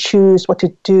consciously choose what to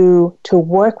do to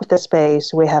work with the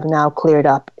space we have now cleared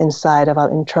up inside of our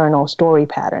internal story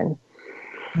pattern.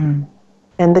 Mm.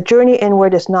 And the journey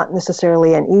inward is not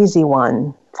necessarily an easy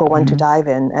one for one to dive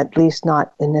in, at least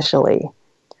not initially.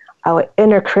 Our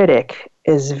inner critic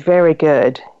is very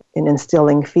good in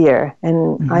instilling fear.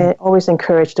 And I always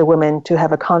encourage the women to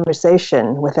have a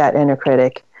conversation with that inner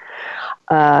critic.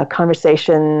 A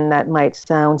conversation that might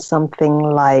sound something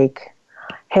like,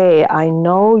 hey, I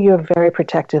know you're very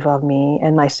protective of me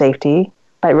and my safety,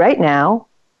 but right now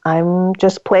I'm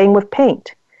just playing with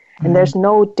paint. And there's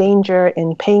no danger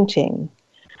in painting.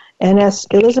 And as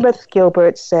Elizabeth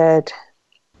Gilbert said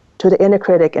to the inner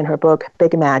critic in her book,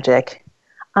 Big Magic,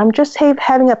 I'm just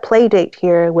having a play date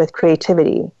here with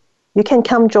creativity. You can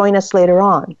come join us later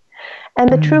on. And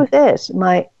the truth is,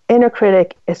 my inner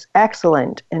critic is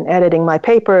excellent in editing my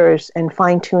papers and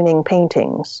fine-tuning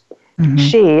paintings. Mm-hmm.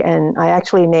 She, and I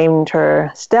actually named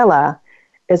her Stella,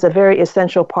 is a very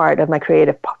essential part of my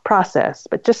creative process,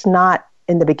 but just not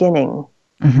in the beginning.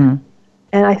 Mm-hmm.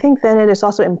 And I think then it is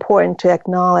also important to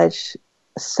acknowledge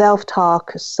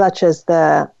self-talk such as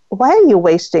why are you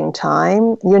wasting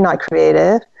time? You're not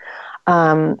creative.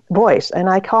 Voice. And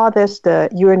I call this the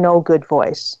you're no good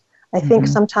voice. I think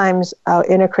sometimes our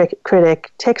inner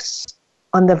critic takes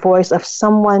on the voice of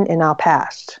someone in our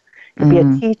past. It could be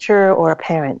a teacher or a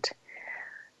parent.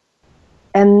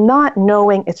 And not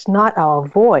knowing it's not our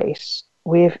voice,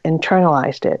 we've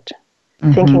internalized it,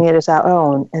 thinking it is our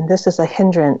own. And this is a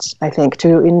hindrance, I think,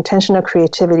 to intentional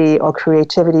creativity or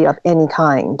creativity of any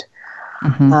kind.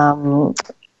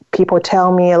 People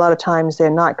tell me a lot of times they're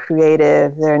not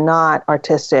creative, they're not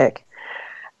artistic.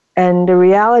 And the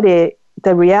reality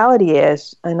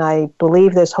is, and I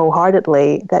believe this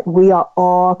wholeheartedly, that we are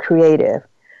all creative.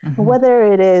 Whether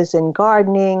it is in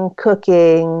gardening,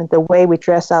 cooking, the way we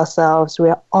dress ourselves, we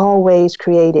are always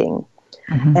creating.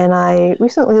 And I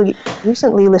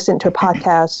recently listened to a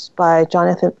podcast by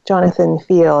Jonathan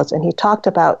Fields, and he talked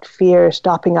about fear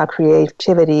stopping our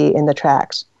creativity in the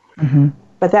tracks.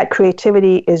 But that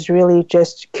creativity is really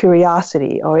just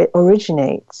curiosity, or it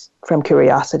originates from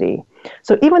curiosity.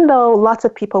 So even though lots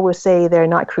of people will say they're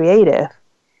not creative,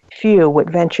 few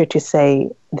would venture to say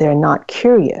they're not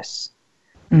curious.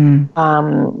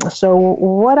 So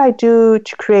what I do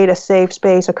to create a safe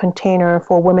space, a container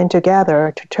for women to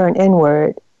gather, to turn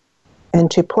inward and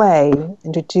to play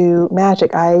and to do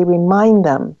magic, I remind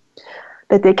them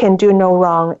that they can do no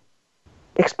wrong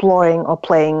exploring or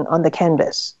playing on the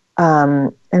canvas.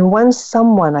 And once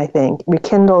someone, I think,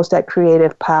 rekindles that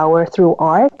creative power through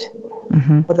art,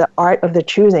 or the art of the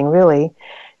choosing, really,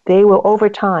 they will over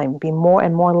time be more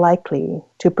and more likely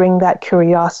to bring that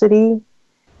curiosity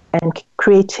and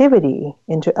creativity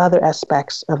into other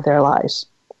aspects of their lives.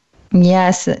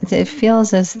 Yes, it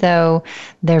feels as though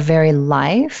their very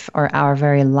life or our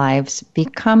very lives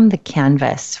become the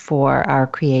canvas for our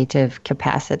creative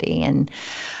capacity. And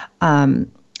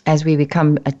as we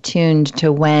become attuned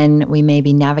to when we may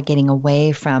be navigating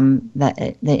away from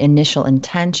the initial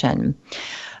intention.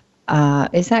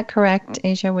 Is that correct,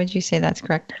 Asia? Would you say that's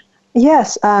correct?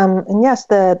 Yes, and yes,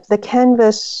 the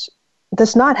canvas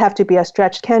does not have to be a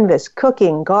stretched canvas.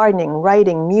 Cooking, gardening,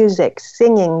 writing, music,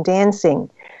 singing, dancing,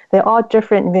 they're all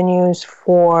different venues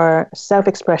for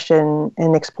self-expression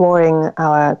and exploring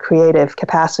our creative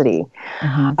capacity.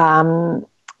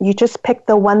 You just pick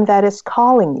the one that is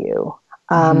calling you.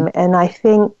 And I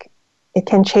think it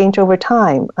can change over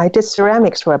time. I did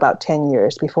ceramics for about 10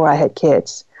 years before I had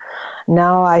kids.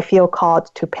 Now I feel called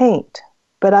to paint.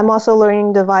 But I'm also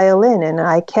learning the violin, and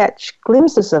I catch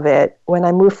glimpses of it when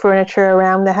I move furniture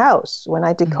around the house, when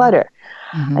I declutter.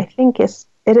 I think it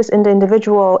is in the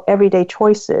individual everyday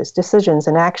choices, decisions,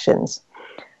 and actions.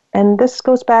 And this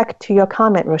goes back to your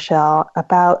comment, Rochelle,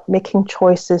 about making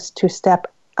choices to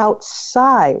step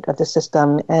outside of the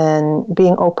system and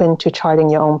being open to charting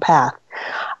your own path.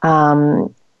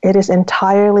 It is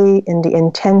entirely in the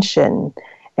intention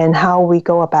and how we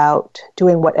go about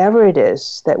doing whatever it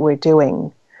is that we're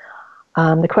doing.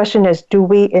 The question is, do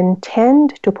we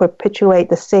intend to perpetuate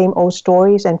the same old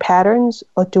stories and patterns,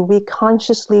 or do we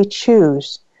consciously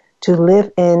choose to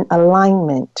live in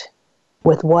alignment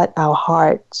with what our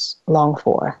hearts long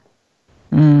for?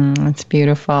 That's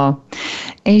beautiful.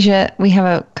 Asia, we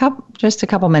have just a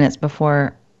couple minutes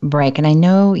before break, and I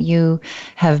know you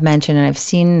have mentioned, and I've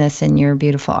seen this in your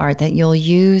beautiful art, that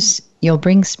you'll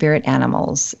bring spirit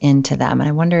animals into them. And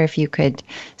I wonder if you could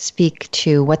speak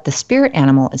to what the spirit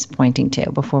animal is pointing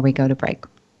to before we go to break.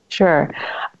 Sure.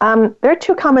 There are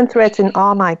two common threads in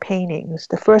all my paintings.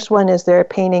 The first one is there are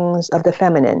paintings of the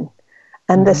feminine.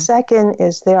 And the second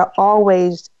is there are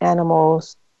always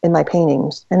animals in my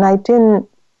paintings. And I didn't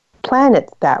plan it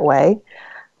that way.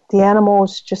 The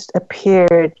animals just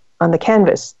appeared on the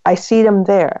canvas. I see them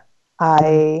there.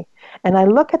 And I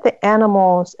look at the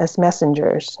animals as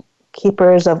messengers,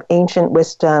 keepers of ancient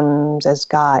wisdoms, as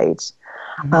guides.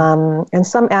 And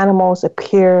some animals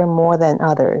appear more than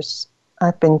others.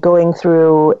 I've been going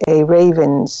through a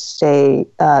raven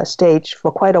stage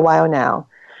for quite a while now.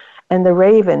 And the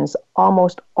ravens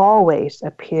almost always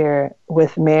appear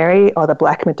with Mary or the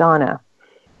Black Madonna.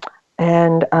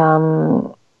 And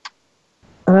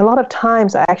a lot of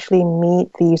times I actually meet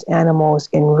these animals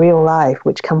in real life,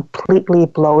 which completely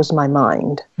blows my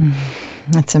mind.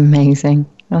 That's amazing.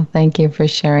 Well, thank you for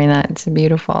sharing that. It's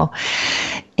beautiful.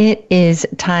 It is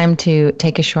time to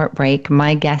take a short break.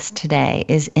 My guest today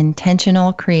is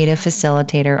intentional creative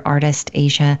facilitator, artist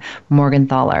Asia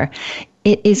Morgenthaler.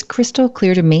 It is crystal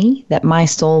clear to me that my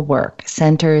soul work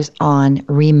centers on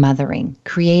remothering,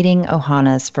 creating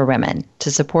ohanas for women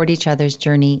to support each other's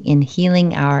journey in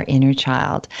healing our inner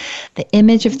child. The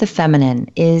image of the feminine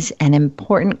is an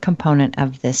important component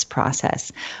of this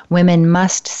process. Women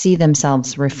must see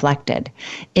themselves reflected.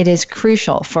 It is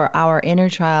crucial for our inner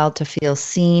child to feel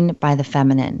seen by the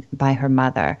feminine, by her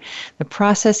mother. The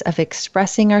process of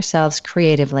expressing ourselves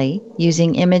creatively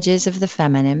using images of the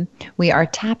feminine, we are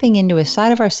tapping into a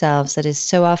side of ourselves that is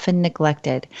so often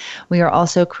neglected. We are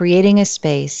also creating a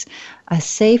space, a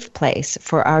safe place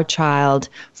for our child,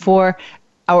 or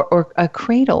a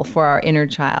cradle for our inner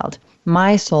child.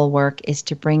 My soul work is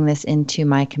to bring this into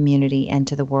my community and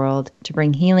to the world, to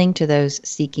bring healing to those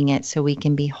seeking it so we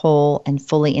can be whole and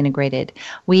fully integrated.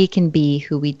 We can be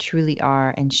who we truly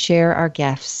are and share our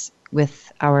gifts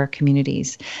with our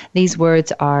communities. These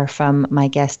words are from my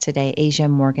guest today, Asia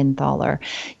Morgenthaler.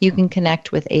 You can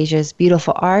connect with Asia's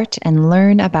beautiful art and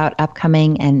learn about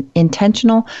upcoming and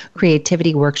intentional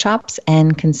creativity workshops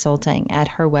and consulting at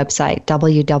her website,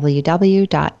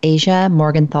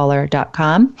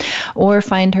 www.asiamorgenthaler.com, or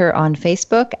find her on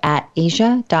Facebook at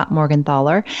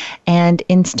asia.morgenthaler and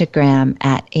Instagram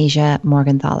at Asia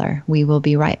Morgenthaler. We will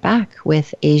be right back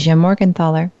with Asia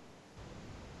Morgenthaler.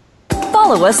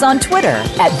 Follow us on Twitter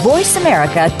at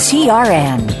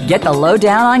VoiceAmericaTRN. Get the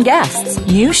lowdown on guests,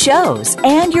 new shows,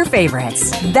 and your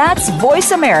favorites. That's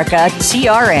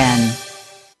VoiceAmericaTRN.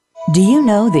 Do you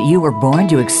know that you were born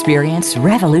to experience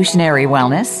revolutionary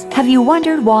wellness? Have you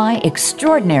wondered why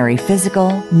extraordinary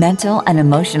physical, mental, and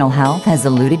emotional health has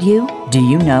eluded you? Do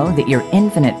you know that your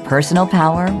infinite personal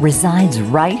power resides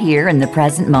right here in the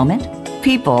present moment?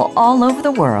 People all over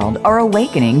the world are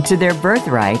awakening to their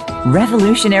birthright,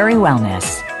 revolutionary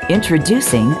wellness.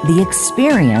 Introducing the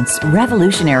Experience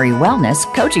Revolutionary Wellness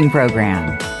Coaching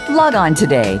Program. Log on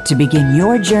today to begin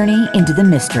your journey into the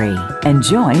mystery and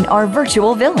join our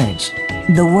virtual village.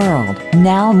 The world,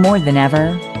 now more than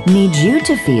ever, needs you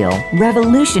to feel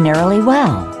revolutionarily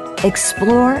well.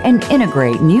 Explore and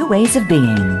integrate new ways of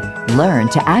being. Learn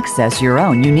to access your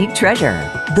own unique treasure,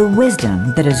 the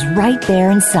wisdom that is right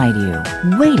there inside you,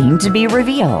 waiting to be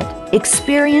revealed.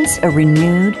 Experience a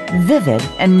renewed, vivid,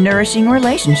 and nourishing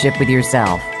relationship with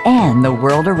yourself and the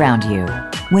world around you.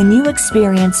 When you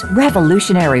experience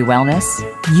revolutionary wellness,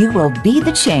 you will be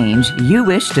the change you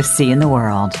wish to see in the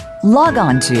world. Log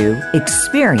on to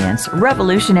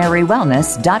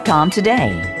experiencerevolutionarywellness.com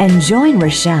today and join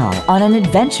Rochelle on an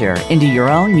adventure into your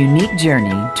own unique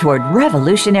journey toward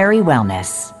revolutionary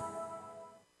wellness.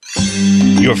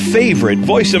 Your favorite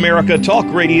Voice America Talk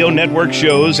Radio Network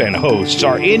shows and hosts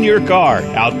are in your car,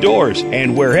 outdoors,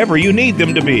 and wherever you need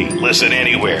them to be. Listen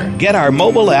anywhere. Get our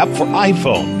mobile app for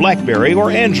iPhone, BlackBerry,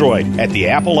 or Android at the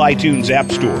Apple iTunes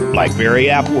App Store, BlackBerry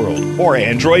App World, or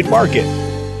Android Market.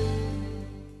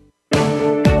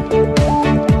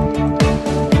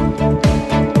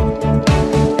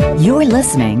 You're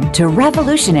listening to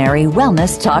Revolutionary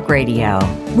Wellness Talk Radio.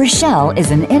 Rochelle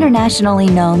is an internationally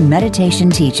known meditation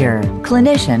teacher,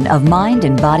 clinician of mind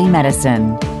and body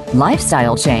medicine,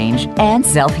 lifestyle change, and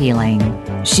self-healing.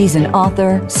 She's an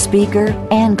author, speaker,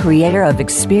 and creator of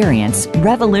Experience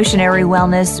Revolutionary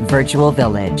Wellness Virtual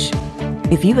Village.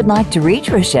 If you would like to reach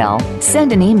Rochelle,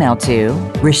 send an email to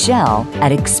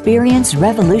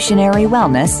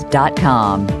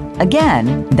Rochelle@experiencerevolutionarywellness.com.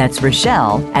 Again, that's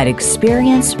Rochelle at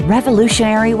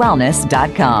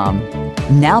experiencerevolutionarywellness.com.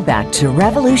 Now back to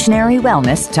Revolutionary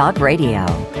Wellness Talk Radio.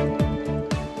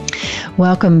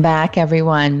 Welcome back,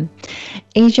 everyone.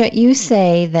 Asia, you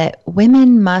say that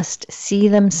women must see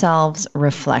themselves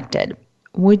reflected.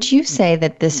 Would you say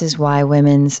that this is why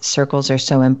women's circles are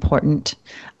so important?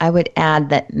 I would add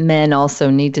that men also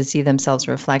need to see themselves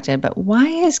reflected, but why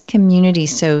is community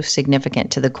so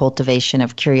significant to the cultivation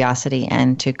of curiosity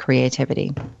and to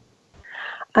creativity?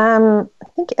 I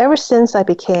think ever since I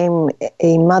became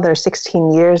a mother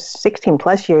 16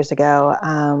 plus years ago,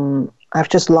 I've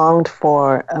just longed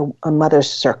for a mother's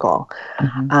circle.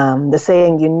 Mm-hmm. The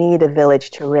saying, you need a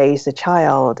village to raise a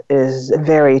child, is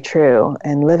very true.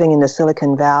 And living in the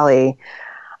Silicon Valley,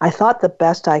 I thought the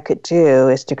best I could do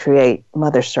is to create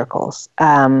mother circles.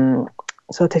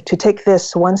 So to take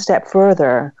this one step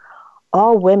further,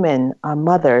 all women are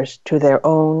mothers to their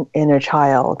own inner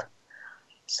child.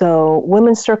 So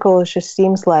women's circles just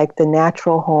seems like the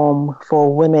natural home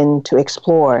for women to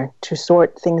explore, to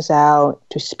sort things out,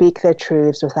 to speak their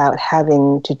truths without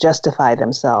having to justify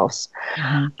themselves.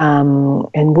 Mm-hmm.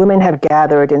 And women have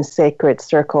gathered in sacred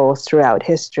circles throughout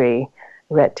history,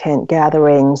 red tent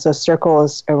gatherings, or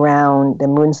circles around the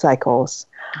moon cycles.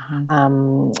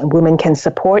 Mm-hmm. Women can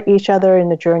support each other in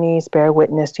the journeys, bear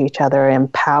witness to each other,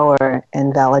 empower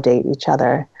and validate each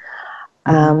other.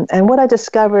 And what I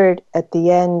discovered at the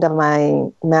end of my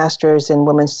master's in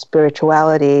women's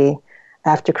spirituality,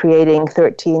 after creating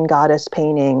 13 goddess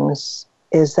paintings,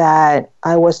 is that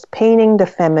I was painting the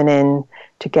feminine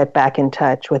to get back in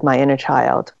touch with my inner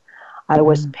child. I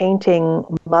was painting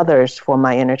mothers for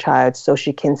my inner child so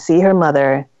she can see her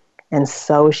mother and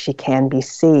so she can be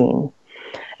seen.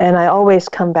 And I always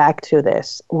come back to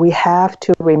this. We have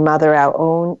to remother our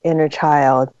own inner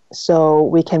child so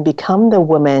we can become the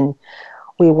woman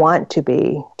we want to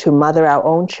be, to mother our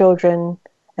own children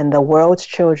and the world's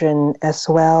children, as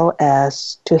well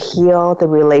as to heal the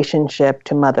relationship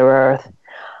to Mother Earth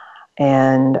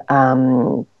and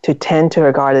to tend to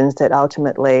her gardens that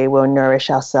ultimately will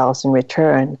nourish ourselves in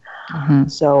return. Mm-hmm.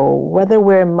 So whether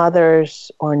we're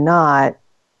mothers or not,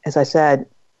 as I said,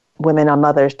 women are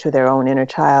mothers to their own inner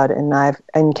child, and I've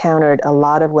encountered a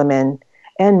lot of women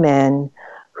and men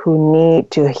who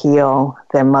need to heal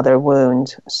their mother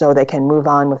wound so they can move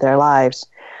on with their lives.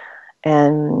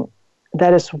 And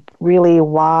that is really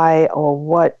why, or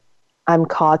what I'm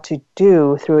called to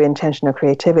do through intentional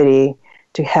creativity,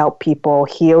 to help people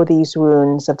heal these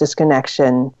wounds of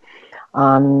disconnection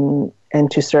and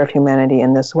to serve humanity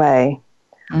in this way.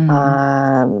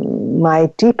 Mm-hmm. My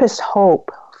deepest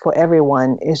hope for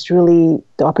everyone is really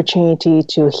the opportunity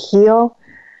to heal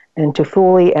and to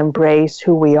fully embrace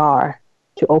who we are,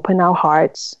 to open our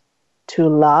hearts, to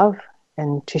love,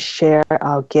 and to share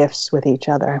our gifts with each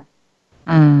other.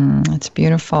 That's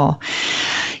beautiful.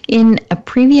 In a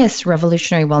previous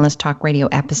Revolutionary Wellness Talk Radio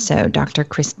episode, Dr.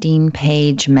 Christine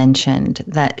Page mentioned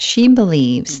that she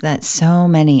believes that so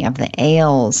many of the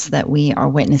ails that we are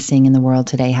witnessing in the world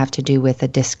today have to do with a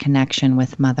disconnection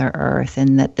with Mother Earth,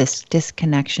 and that this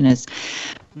disconnection is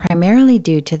primarily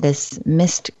due to the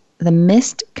missed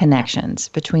connections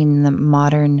between the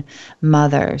modern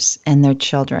mothers and their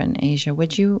children. Asia,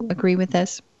 would you agree with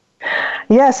this?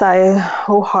 Yes, I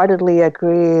wholeheartedly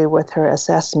agree with her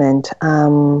assessment.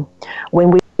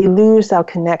 When we lose our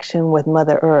connection with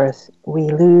Mother Earth, we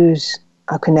lose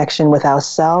our connection with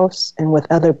ourselves and with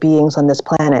other beings on this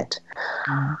planet.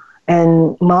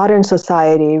 And modern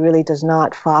society really does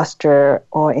not foster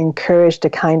or encourage the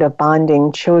kind of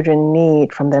bonding children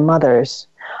need from their mothers.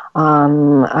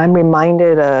 I'm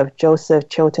reminded of Joseph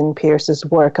Chilton Pearce's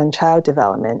work on child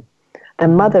development, the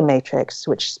mother matrix,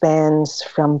 which spans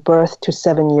from birth to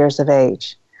 7 years of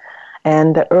age.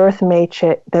 And the earth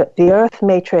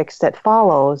matrix that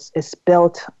follows is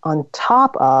built on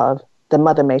top of the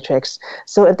mother matrix.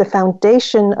 So if the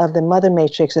foundation of the mother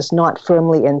matrix is not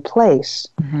firmly in place,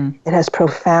 it has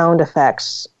profound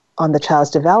effects on the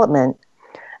child's development.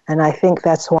 And I think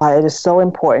that's why it is so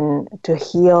important to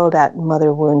heal that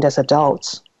mother wound as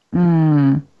adults.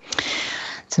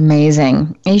 It's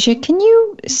amazing. Asia, can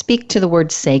you speak to the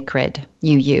word sacred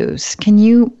you use? Can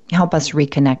you help us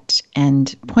reconnect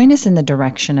and point us in the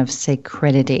direction of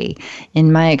sacredity?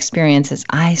 In my experiences,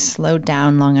 I slowed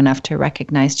down long enough to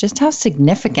recognize just how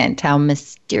significant, how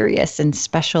mysterious and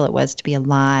special it was to be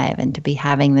alive and to be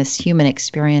having this human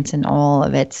experience in all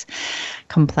of its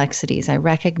complexities. I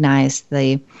recognized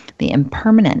the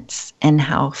impermanence and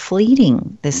how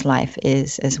fleeting this life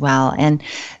is as well. And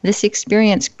this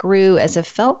experience grew as a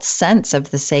felt sense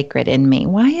of the sacred in me.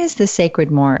 Why is the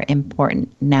sacred more important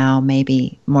now,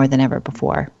 maybe more than ever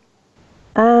before?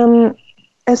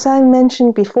 As I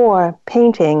mentioned before,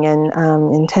 painting and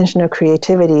intentional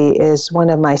creativity is one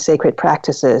of my sacred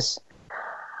practices.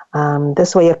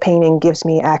 This way of painting gives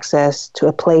me access to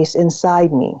a place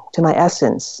inside me, to my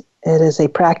essence. It is a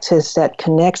practice that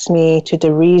connects me to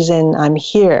the reason I'm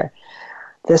here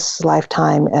this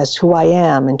lifetime as who I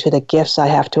am and to the gifts I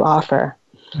have to offer.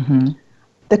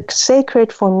 The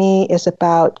sacred for me is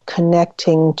about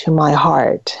connecting to my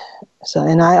heart.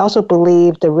 And I also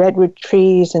believe the redwood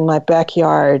trees in my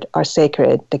backyard are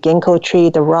sacred. The ginkgo tree,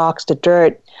 the rocks, the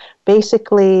dirt,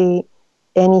 basically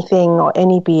anything or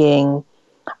any being,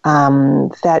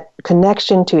 that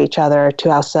connection to each other, to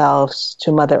ourselves,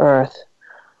 to Mother Earth.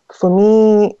 For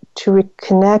me, to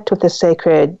reconnect with the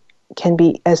sacred can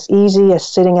be as easy as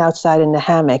sitting outside in the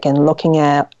hammock and looking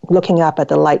up at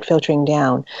the light filtering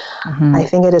down. I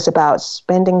think it is about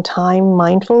spending time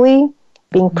mindfully,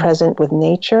 being present with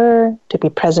nature, to be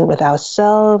present with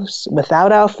ourselves,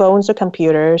 without our phones or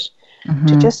computers,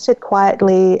 to just sit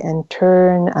quietly and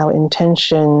turn our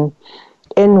intention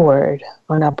inward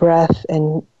on our breath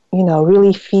and,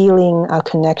 really feeling our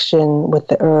connection with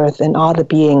the earth and all the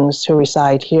beings who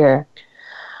reside here.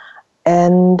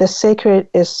 And the sacred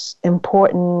is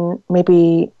important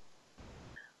maybe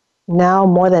now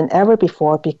more than ever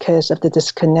before because of the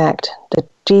disconnect, the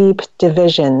deep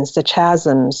divisions, the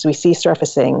chasms we see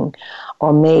surfacing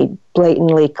or made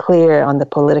blatantly clear on the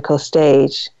political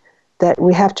stage, that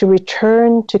we have to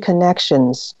return to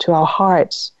connections, to our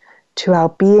hearts, to our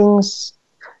beings,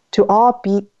 to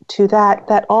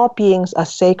that all beings are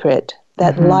sacred,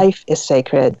 that life is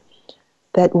sacred,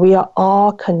 that we are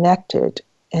all connected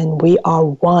and we are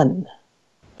one.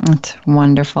 That's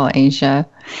wonderful, Asia.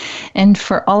 And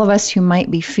for all of us who might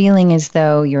be feeling as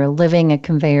though you're living a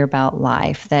conveyor belt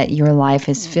life, that your life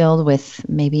is filled with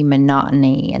maybe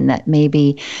monotony and that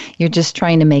maybe you're just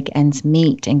trying to make ends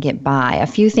meet and get by, a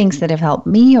few things that have helped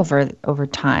me over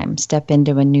time step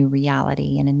into a new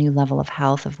reality and a new level of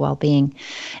health, of well-being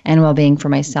and well-being for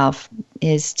myself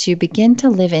is to begin to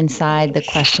live inside the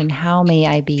question, how may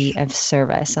I be of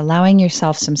service? Allowing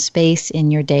yourself some space in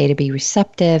your day to be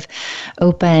receptive,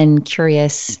 open,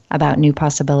 curious about new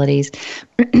possibilities,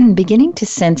 beginning to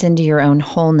sense into your own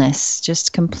wholeness,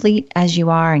 just complete as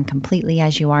you are and completely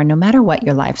as you are, no matter what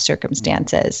your life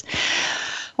circumstances.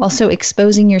 Also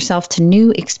exposing yourself to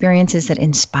new experiences that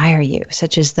inspire you,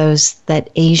 such as those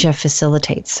that Asia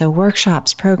facilitates. So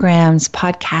workshops, programs,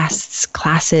 podcasts,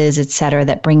 classes, etc.,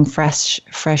 that bring fresh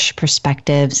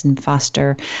perspectives and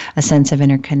foster a sense of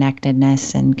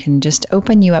interconnectedness and can just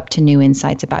open you up to new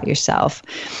insights about yourself.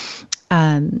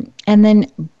 And then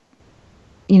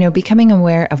becoming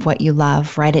aware of what you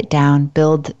love, write it down,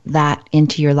 build that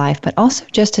into your life. But also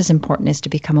just as important is to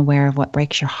become aware of what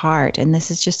breaks your heart. And this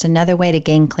is just another way to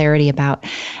gain clarity about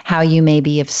how you may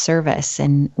be of service.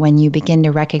 And when you begin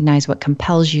to recognize what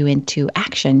compels you into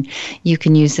action, you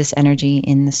can use this energy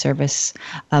in the service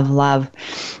of love.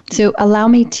 So allow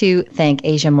me to thank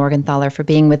Asia Morgenthaler for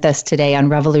being with us today on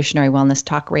Revolutionary Wellness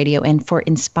Talk Radio and for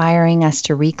inspiring us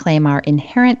to reclaim our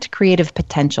inherent creative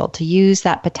potential, to use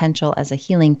that potential as a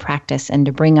healing practice and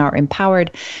to bring our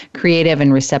empowered, creative,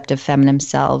 and receptive feminine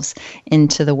selves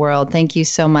into the world. Thank you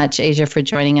so much, Asia, for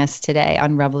joining us today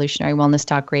on Revolutionary Wellness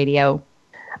Talk Radio.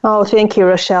 Oh, thank you,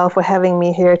 Rochelle, for having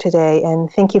me here today.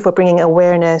 And thank you for bringing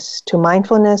awareness to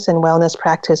mindfulness and wellness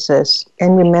practices.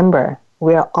 And remember,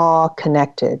 we are all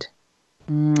connected.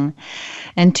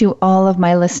 And to all of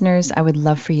my listeners, I would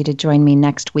love for you to join me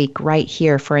next week right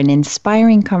here for an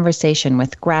inspiring conversation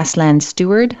with grassland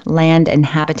steward, land and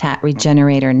habitat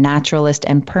regenerator, naturalist,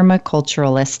 and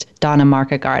permaculturalist Donna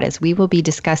Markegard, as we will be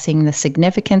discussing the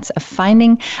significance of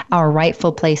finding our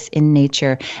rightful place in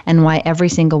nature and why every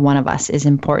single one of us is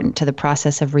important to the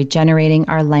process of regenerating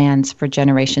our lands for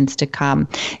generations to come.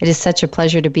 It is such a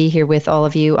pleasure to be here with all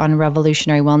of you on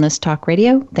Revolutionary Wellness Talk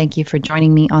Radio. Thank you for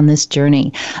joining me on this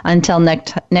journey. Until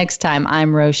next time,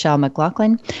 I'm Rochelle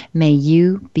McLaughlin. May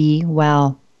you be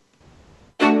well.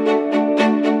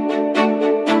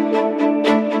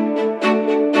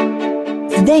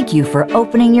 Thank you for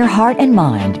opening your heart and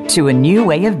mind to a new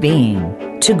way of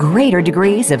being, to greater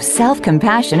degrees of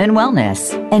self-compassion and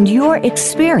wellness, and your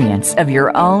experience of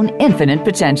your own infinite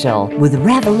potential with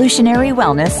Revolutionary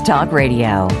Wellness Talk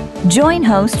Radio. Join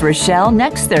host Rochelle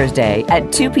next Thursday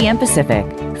at 2 p.m. Pacific,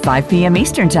 5 p.m.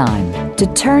 Eastern Time,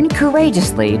 to turn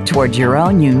courageously towards your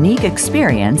own unique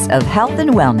experience of health and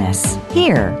wellness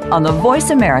here on the Voice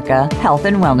America Health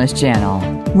and Wellness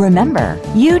Channel. Remember,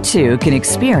 you too can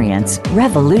experience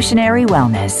revolutionary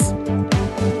wellness.